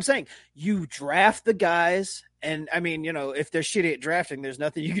 No, but I'm saying you draft the guys. And I mean, you know, if they're shitty at drafting, there's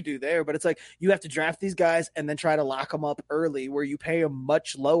nothing you can do there. But it's like you have to draft these guys and then try to lock them up early where you pay them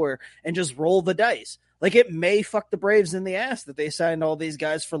much lower and just roll the dice. Like it may fuck the Braves in the ass that they signed all these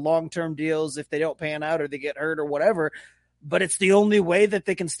guys for long-term deals if they don't pan out or they get hurt or whatever. But it's the only way that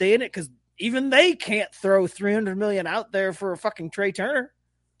they can stay in it because even they can't throw $300 million out there for a fucking Trey Turner.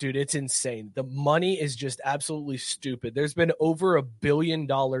 Dude, it's insane. The money is just absolutely stupid. There's been over $1 billion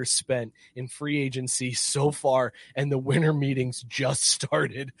spent in free agency so far, and the winter meetings just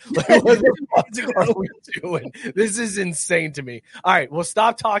started. Like, what the fuck are we doing? This is insane to me. All right, well,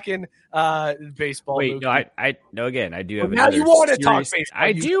 stop talking baseball. Wait, no, again, I do have now you want to talk baseball.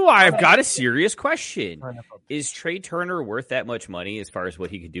 I do. I've got a serious question. Is Trey Turner worth that much money as far as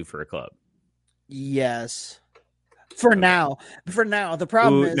what he could do for a club? Yes. For now, the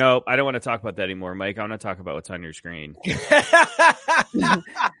problem is no. I don't want to talk about that anymore, Mike. I want to talk about what's on your screen. But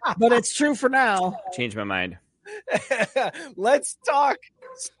it's true for now. Change my mind. Let's talk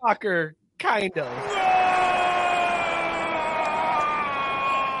soccer, kind of.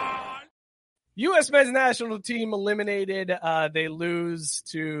 U.S. men's national team eliminated. They lose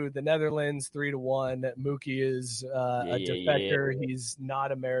to the Netherlands 3-1. Mookie is a defector. Yeah. He's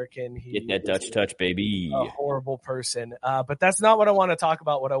not American. Get that Dutch touch, baby. A horrible person. But that's not what I want to talk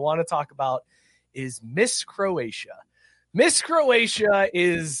about. What I want to talk about is Miss Croatia. Miss Croatia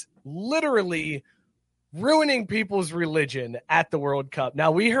is literally ruining people's religion at the World Cup.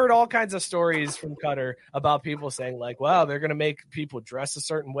 Now, we heard all kinds of stories from Qatar about people saying, like, wow, they're going to make people dress a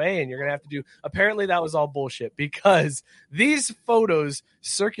certain way and you're going to have to do. Apparently, that was all bullshit because these photos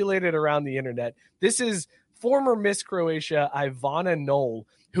circulated around the internet. This is former Miss Croatia, Ivana Knoll,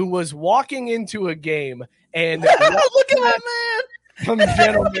 who was walking into a game and look at that man. Some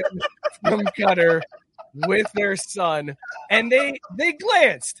gentlemen from Qatar with their son, and they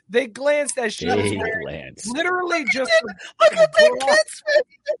glanced as she was wearing, literally just look at that kid's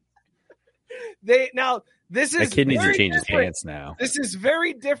face. This is that kid needs to change his different. pants now. This is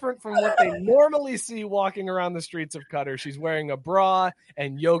very different from what they normally see walking around the streets of Qatar. She's wearing a bra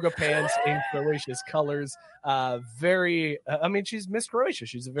and yoga pants in Croatia's colors. She's Miss Croatia.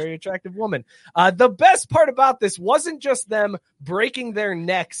 She's a very attractive woman. The best part about this wasn't just them breaking their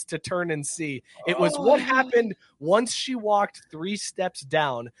necks to turn and see. It was what happened once she walked 3 steps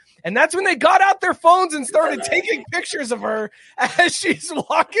down. And that's when they got out their phones and started taking pictures of her as she's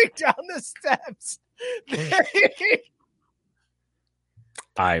walking down the steps.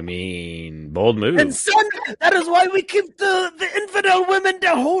 I mean, bold move. And son, that is why we keep the infidel women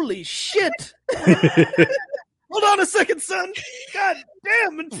down. Holy shit. Hold on a second, son. God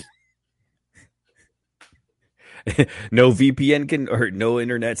damn it. No VPN or no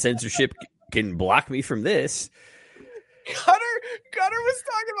internet censorship can block me from this. Qatar was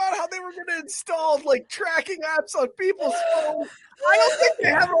talking about how they were going to install like tracking apps on people's phones. I don't think they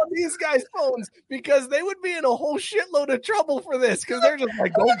have on these guys' phones because they would be in a whole shitload of trouble for this because they're just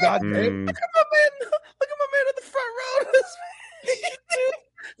like, oh god damn. Look at my man in the front row.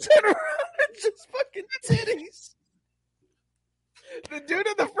 Turn around and just fucking titties. The dude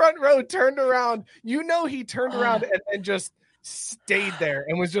in the front row turned around. You know he turned around and then just stayed there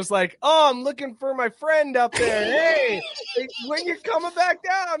and was just like, oh, I'm looking for my friend up there. Hey, when you're coming back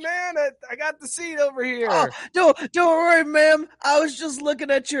down, man, I got the seat over here. Oh, don't worry, ma'am. I was just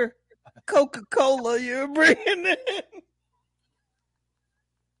looking at your Coca-Cola you were bringing in.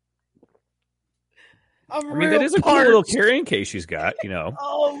 That is a cool little carrying case she's got,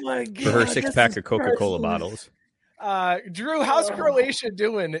 Oh my god. For her 6-pack of Coca-Cola bottles. Drew, how's Croatia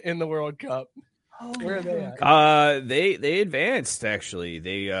doing in the World Cup? Where are they at? They advanced actually.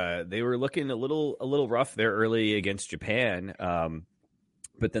 They were looking a little rough there early against Japan,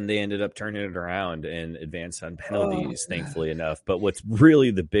 but then they ended up turning it around and advanced on penalties, thankfully enough. But what's really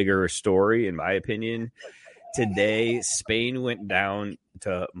the bigger story, in my opinion, today Spain went down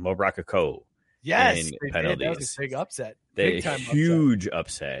to Morocco. Yes, in penalties. That was a big upset. Huge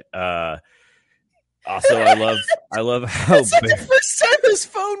upset. Also, I love how that's like the first time his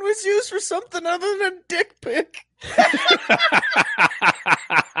phone was used for something other than dick pic. I'm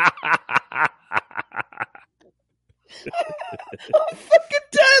fucking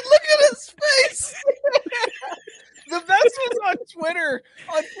dead. Look at his face. The best was on Twitter.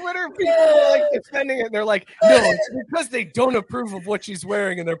 On Twitter, people were like defending it. And they're like, no, it's because they don't approve of what she's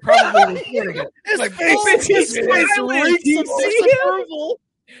wearing, and they're probably reporting it. His like, face reeks of disapproval.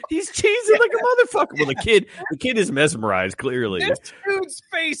 He's cheesing like a motherfucker. Well, the kid is mesmerized, clearly. This dude's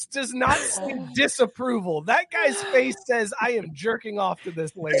face does not say disapproval. That guy's face says, I am jerking off to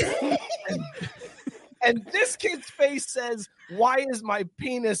this lady. And this kid's face says, why is my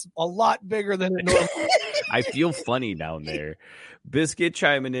penis a lot bigger than it normally is? I feel funny down there. Biscuit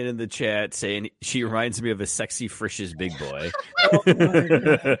chiming in the chat saying she reminds me of a sexy Frisch's big boy.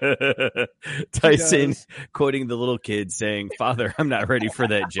 Tyson quoting the little kid saying, Father, I'm not ready for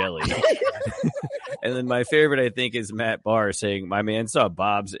that jelly. And then my favorite, I think, is Matt Barr saying, "My man saw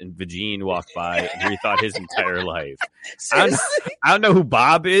Bob's and Vagine walk by and rethought his entire life." I don't know who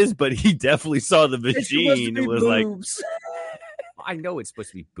Bob is, but he definitely saw the Vagine and was boobs. like, I know it's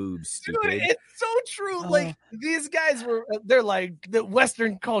supposed to be boobs, stupid. Dude, it's so true. Like these guys they're like, the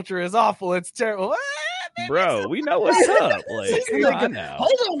Western culture is awful. It's terrible. Bro, we know what's up. Like, come on now.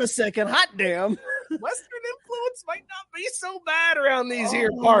 Hold on a second. Hot damn. Western influence might not be so bad around these here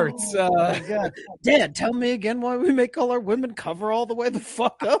parts. My God. Dad, tell me again why we make all our women cover all the way the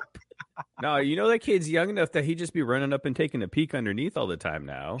fuck up. No, you know that kid's young enough that he'd just be running up and taking a peek underneath all the time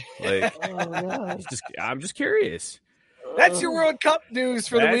now. Like, I'm just curious. That's your World Cup news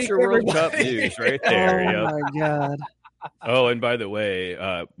for the week. That's your World Cup news right there. Oh, my God. Oh, and by the way,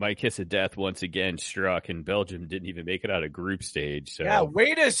 my kiss of death once again struck, and Belgium didn't even make it out of group stage. So yeah,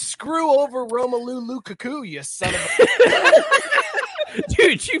 way to screw over Romelu Lukaku, you son of a...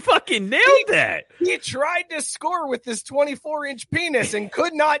 Dude, you fucking nailed that. He tried to score with this 24-inch penis and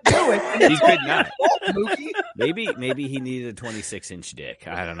could not do it. He could not. Mookie. Maybe he needed a 26-inch dick.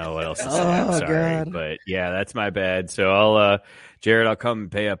 I don't know what else to say. I'm sorry. God. But yeah, that's my bad. So Jared, I'll come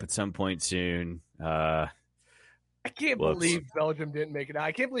and pay up at some point soon. I can't believe Belgium didn't make it out.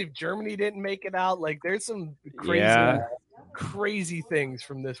 I can't believe Germany didn't make it out. Like, there's some crazy things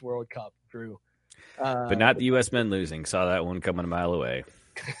from this World Cup, Drew. But not the U.S. men losing. Saw that one coming a mile away.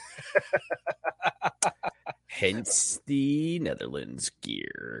 Hence the Netherlands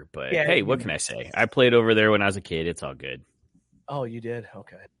gear. But hey, what can I say? I played over there when I was a kid. It's all good. Oh, you did?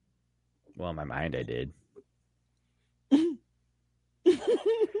 Okay. Well, in my mind, I did.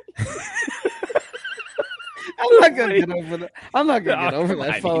 I'm not gonna get over that. I'm not gonna get over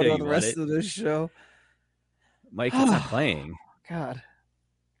that photo the rest of this show. Mike, it's not playing. God.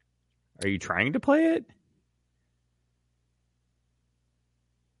 Are you trying to play it?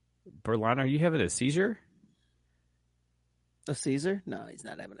 Berlin, are you having a seizure? A Caesar? No, he's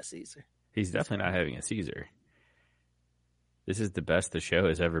not having a Caesar. He's definitely not having a Caesar. This is the best the show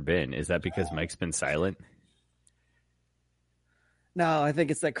has ever been. Is that because Mike's been silent? No, I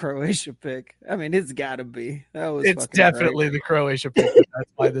think it's that Croatia pick. I mean, it's got to be. It's definitely the Croatia pick. That's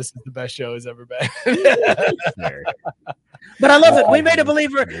why this is the best show has ever been. But I love it. We made a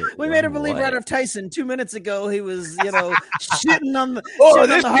believer. We made a believer out of Tyson 2 minutes ago. He was, shitting on the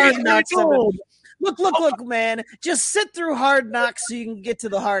hard knocks. Look, man. Just sit through hard knocks so you can get to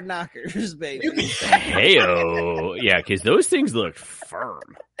the hard knockers, baby. Hey-o. Yeah, because those things look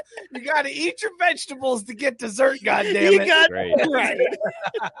firm. You got to eat your vegetables to get dessert, goddammit. You got right.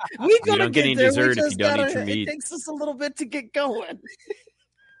 You don't get any dessert if you don't eat your meat. It takes us a little bit to get going.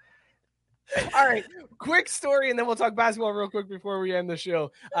 All right, quick story, and then we'll talk basketball real quick before we end the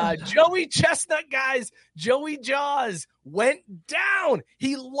show. Joey Chestnut, guys, Joey Jaws went down.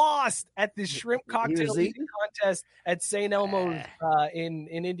 He lost at the shrimp cocktail eating contest at St. Elmo's in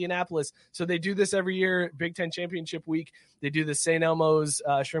Indianapolis. So they do this every year, Big Ten Championship Week. They do the St. Elmo's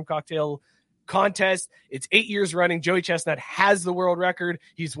shrimp cocktail contest. It's 8 years running. Joey Chestnut has the world record.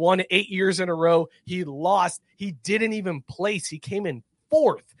 He's won 8 years in a row. He lost. He didn't even place. He came in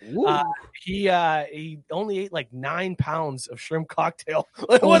fourth. He only ate like 9 pounds of shrimp cocktail.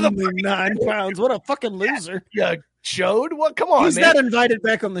 Only 9 pounds. What a fucking loser. Yeah, chode. What? Come on, he's man. not invited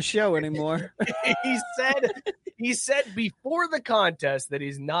back on the show anymore. He said before the contest that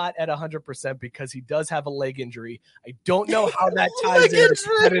he's not at 100% because he does have a leg injury. I don't know how that ties into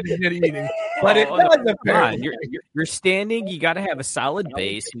competitive eating, but it does. Come on, you're standing. You got to have a solid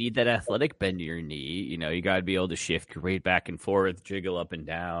base. You need that athletic bend to your knee. You got to be able to shift your weight back and forth, jiggle up and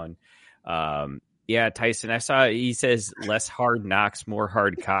down. Yeah, Tyson, I saw he says less hard knocks, more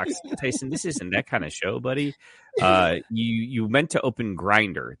hard cocks. Tyson, this isn't that kind of show, buddy. You meant to open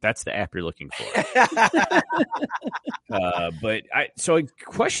Grindr. That's the app you're looking for. But a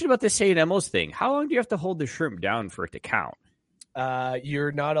question about the St. Elmo's thing. How long do you have to hold the shrimp down for it to count?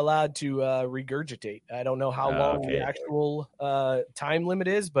 You're not allowed to regurgitate. I don't know how long the actual time limit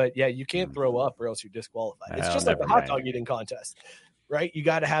is, but yeah, you can't throw up or else you're disqualified. It's just like the hot dog eating contest, right? You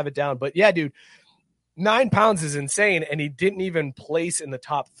got to have it down. But yeah, dude, 9 pounds is insane, and he didn't even place in the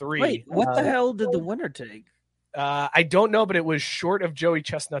top 3. Wait, what the hell did the winner take? I don't know, but it was short of Joey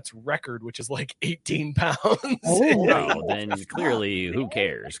Chestnut's record, which is like 18 pounds. Oh, then clearly who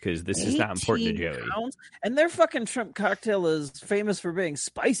cares? Because this is not important to Joey. Pounds? And their fucking shrimp cocktail is famous for being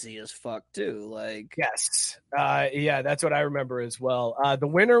spicy as fuck, too. Like, yes. Yeah, that's what I remember as well. The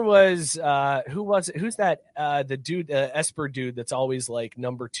winner was, who was it? Who's that? The dude, Esper dude that's always like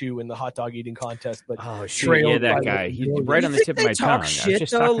number 2 in the hot dog eating contest. But that guy. He's right on the tip of my tongue. Shit,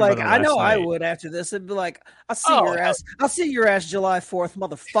 though? Like, I know I would after this. It'd be like, I see your ass. I'll see your ass July 4th,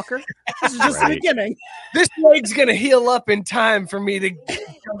 motherfucker. This is just the beginning. This leg's gonna heal up in time for me to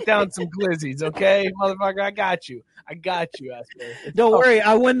jump down some glizzies, okay, motherfucker. I got you, Asper. Don't worry,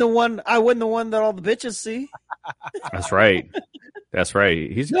 I win the one that all the bitches see. That's right.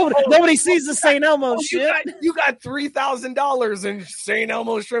 He's nobody sees the St. Elmo shit. You got $3,000 in St.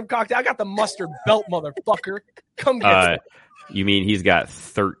 Elmo shrimp cocktail. I got the mustard belt, motherfucker. Come get it. You mean he's got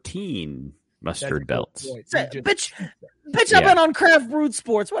 13 mustard belts? Bitch, I've been on Craft Brewed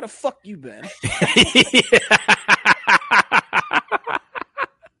Sports. Where the fuck you been?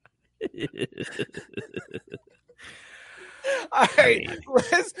 All right,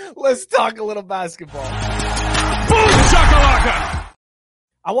 let's talk a little basketball. Boom shakalaka!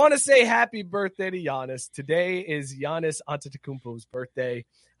 I want to say happy birthday to Giannis. Today is Giannis Antetokounmpo's birthday.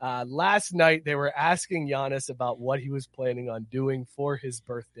 Last night they were asking Giannis about what he was planning on doing for his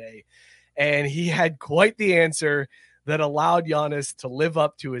birthday, and he had quite the answer that allowed Giannis to live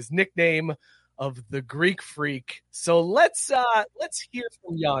up to his nickname of the Greek Freak. So let's hear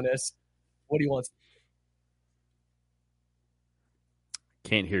from Giannis what he wants to do.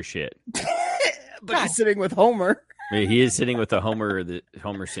 Can't hear shit. But he's sitting with Homer. He is sitting with the Homer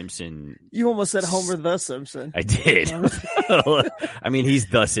Simpson. You almost said Homer the Simpson. I did. I mean, he's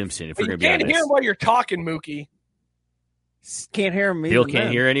the Simpson. If we're gonna be honest, you can't hear him while you're talking, Mookie. Can't hear him. Bill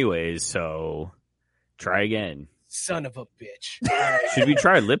can't hear anyways. So try again. Son of a bitch. Should we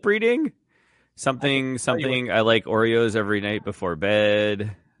try lip reading? Something. I like Oreos every night before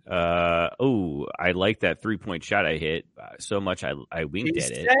bed. I like that 3-point shot I hit so much I winked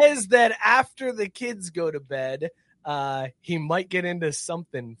at it. He says that after the kids go to bed, he might get into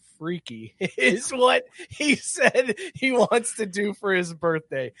something freaky is what he said he wants to do for his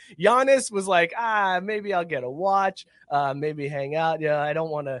birthday. Giannis was like, maybe I'll get a watch, maybe hang out. Yeah, I don't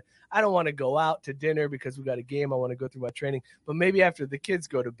want to go out to dinner because we got a game. I want to go through my training, but maybe after the kids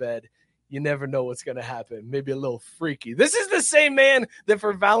go to bed, you never know what's going to happen. Maybe a little freaky. This is the same man that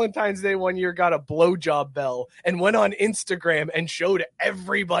for Valentine's Day one year got a blowjob bell and went on Instagram and showed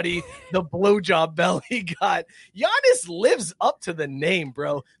everybody the blowjob bell he got. Giannis lives up to the name,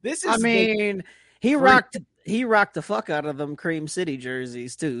 bro. He rocked the fuck out of them Cream City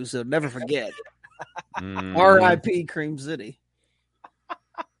jerseys too, so never forget. R.I.P. Cream City.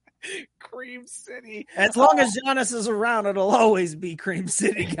 Cream City. As long as Giannis is around, it'll always be Cream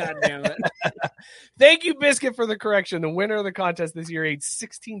City. Goddamn it! Thank you, Biscuit, for the correction. The winner of the contest this year ate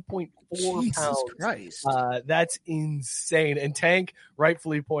 16.4 pounds. Christ, that's insane. And Tank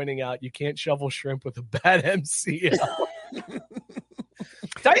rightfully pointing out you can't shovel shrimp with a bad MCL.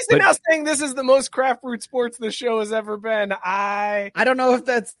 Tyson now saying this is the most Craft Brewed Sports the show has ever been. I don't know if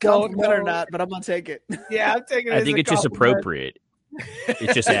that's compliment or not, but I'm gonna take it. Yeah, I'm taking it. I think it's just appropriate.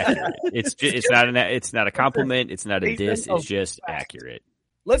 It's just accurate. It's not a compliment. It's not a diss. It's just accurate.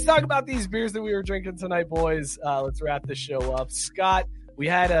 Let's talk about these beers that we were drinking tonight, boys. Let's wrap this show up. Scott, we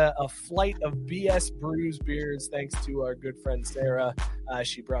had a flight of BS Brews beers thanks to our good friend Sarah.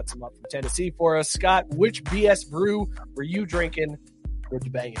 She brought some up from Tennessee for us. Scott, which BS brew were you drinking? Where'd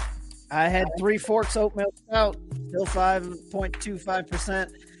you bang it? I had 3 Forks oatmeal stout, still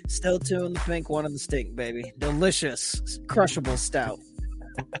 5.25%. Still 2 in the pink, 1 in the stink, baby. Delicious, crushable stout.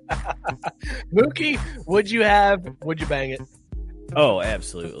 Mookie, what'd you have? Would you bang it? Oh,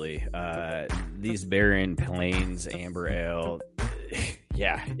 absolutely. These Barren Plains Amber Ale.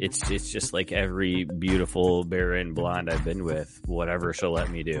 Yeah, it's just like every beautiful Barren blonde I've been with. Whatever she'll let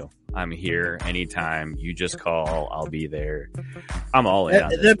me do, I'm here anytime. You just call, I'll be there. I'm all in.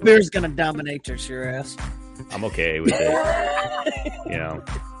 That beer's gonna dominate your ass. I'm okay with it. You know.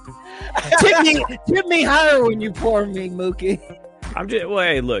 Tip me higher when you pour me, Mookie. I'm just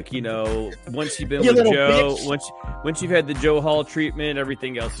hey, look, you know, once you've been with Joe, once you've had the Joe Hall treatment,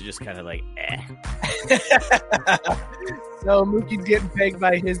 everything else is just kind of like So Mookie's getting pegged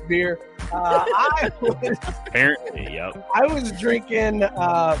by his beer. Apparently, yep. I was drinking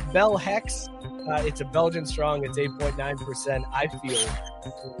Bell Hex. It's a Belgian strong. It's 8.9%. I feel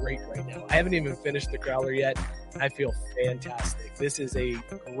great right now. I haven't even finished the growler yet. I feel fantastic. This is a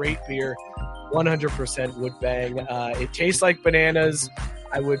great beer. 100% would bang. It tastes like bananas.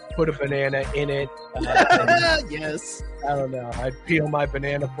 I would put a banana in it. Yes. I don't know. I'd peel my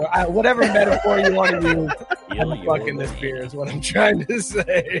banana for whatever metaphor you want to use. I'm fucking this beer is what I'm trying to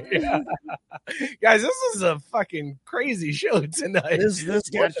say. Guys, this is a fucking crazy show tonight.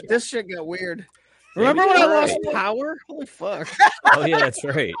 This shit got weird. Remember when I lost power? Holy fuck. Oh yeah, that's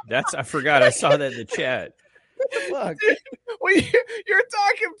right. I forgot. I saw that in the chat. Fuck. When you're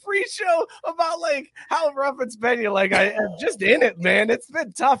talking pre-show about like how rough it's been, you're like, I'm just in it, man. It's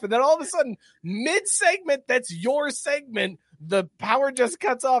been tough. And then all of a sudden, mid-segment, that's your segment, the power just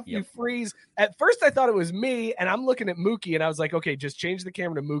cuts off. You freeze. At first, I thought it was me, and I'm looking at Mookie, and I was like, okay, just change the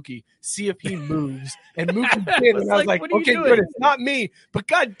camera to Mookie, see if he moves. And Mookie did, and I was like, okay, good, it's not me. But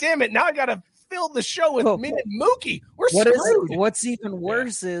God damn it, now I got to fill the show with me and Mookie. We're screwed. What's even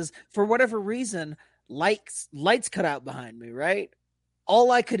worse is, for whatever reason, lights cut out behind me, right?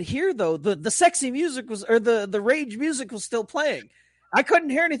 All I could hear, though, the sexy music was, or the rage music was still playing. I couldn't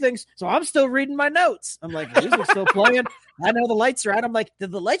hear anything, so I'm still reading my notes. I'm like, music's still playing. I know the lights are out. I'm like,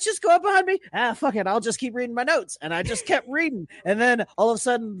 did the lights just go up behind me? Fuck it. I'll just keep reading my notes. And I just kept reading. And then all of a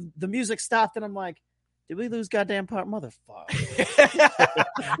sudden, the music stopped, and I'm like, did we lose goddamn part? Motherfucker.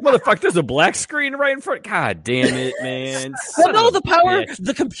 Motherfucker, there's a black screen right in front. God damn it, man. Well, no, the power,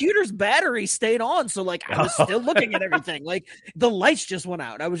 the computer's battery stayed on. So, like, I was still looking at everything. Like, the lights just went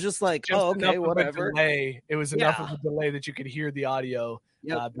out. I was just like, okay, whatever. It was enough of a delay that you could hear the audio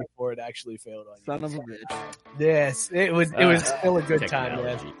before it actually failed on you. Son of a bitch. Yes, it was still a good time,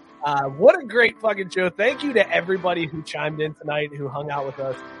 man. What a great fucking show. Thank you to everybody who chimed in tonight, who hung out with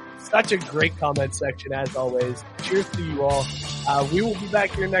us. Such a great comment section, as always. Cheers to you all. We will be back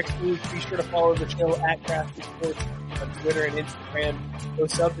here next week. Be sure to follow the show at Crafty Sports on Twitter and Instagram. Go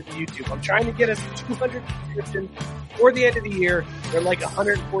sub to the YouTube. I'm trying to get us 200 subscriptions before the end of the year. We're like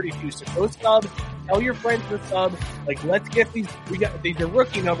 142. So go sub. Tell your friends to sub. Like, let's get these. These are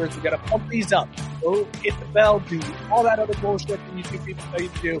rookie numbers. We got to pump these up. Go hit the bell. Do all that other bullshit that YouTube people tell you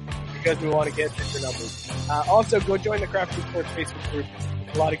to do, because we want to get bigger numbers. Also, go join the Crafty Sports Facebook group.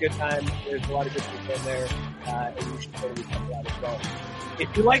 A lot of good time. There's a lot of good people in there, and you should totally check it out as well.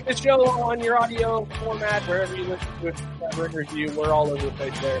 If you like the show on your audio format, wherever you listen to it, subscribe and review, we're all over the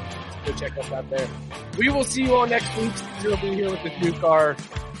place there. Go check us out there. We will see you all next week. We'll be here with this new car.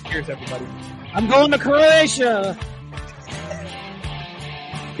 Cheers, everybody. I'm going to Croatia.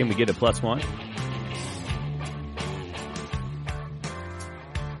 Can we get a +1?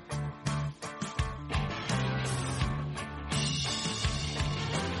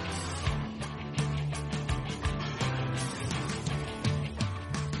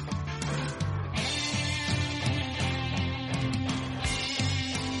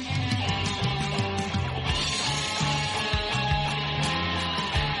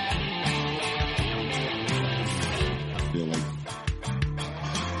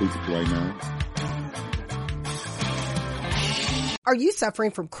 Right now. Are you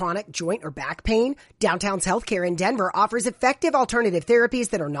suffering from chronic joint or back pain? Downtown's Healthcare in Denver offers effective alternative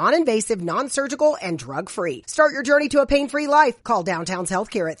therapies that are non-invasive, non-surgical, and drug-free. Start your journey to a pain-free life. Call Downtown's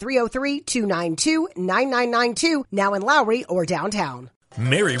Healthcare at 303-292-9992, now in Lowry or downtown.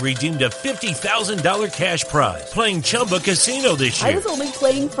 Mary redeemed a $50,000 cash prize playing Chumba Casino this year. I was only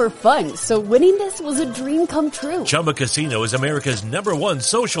playing for fun, so winning this was a dream come true. Chumba Casino is America's #1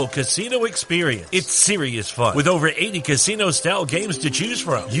 social casino experience. It's serious fun. With over 80 casino-style games to choose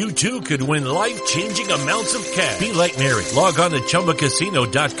from, you too could win life-changing amounts of cash. Be like Mary. Log on to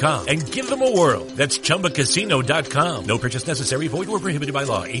ChumbaCasino.com and give them a whirl. That's ChumbaCasino.com. No purchase necessary. Void or prohibited by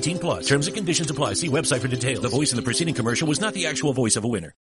law. 18+. Terms and conditions apply. See website for details. The voice in the preceding commercial was not the actual voice of a winner.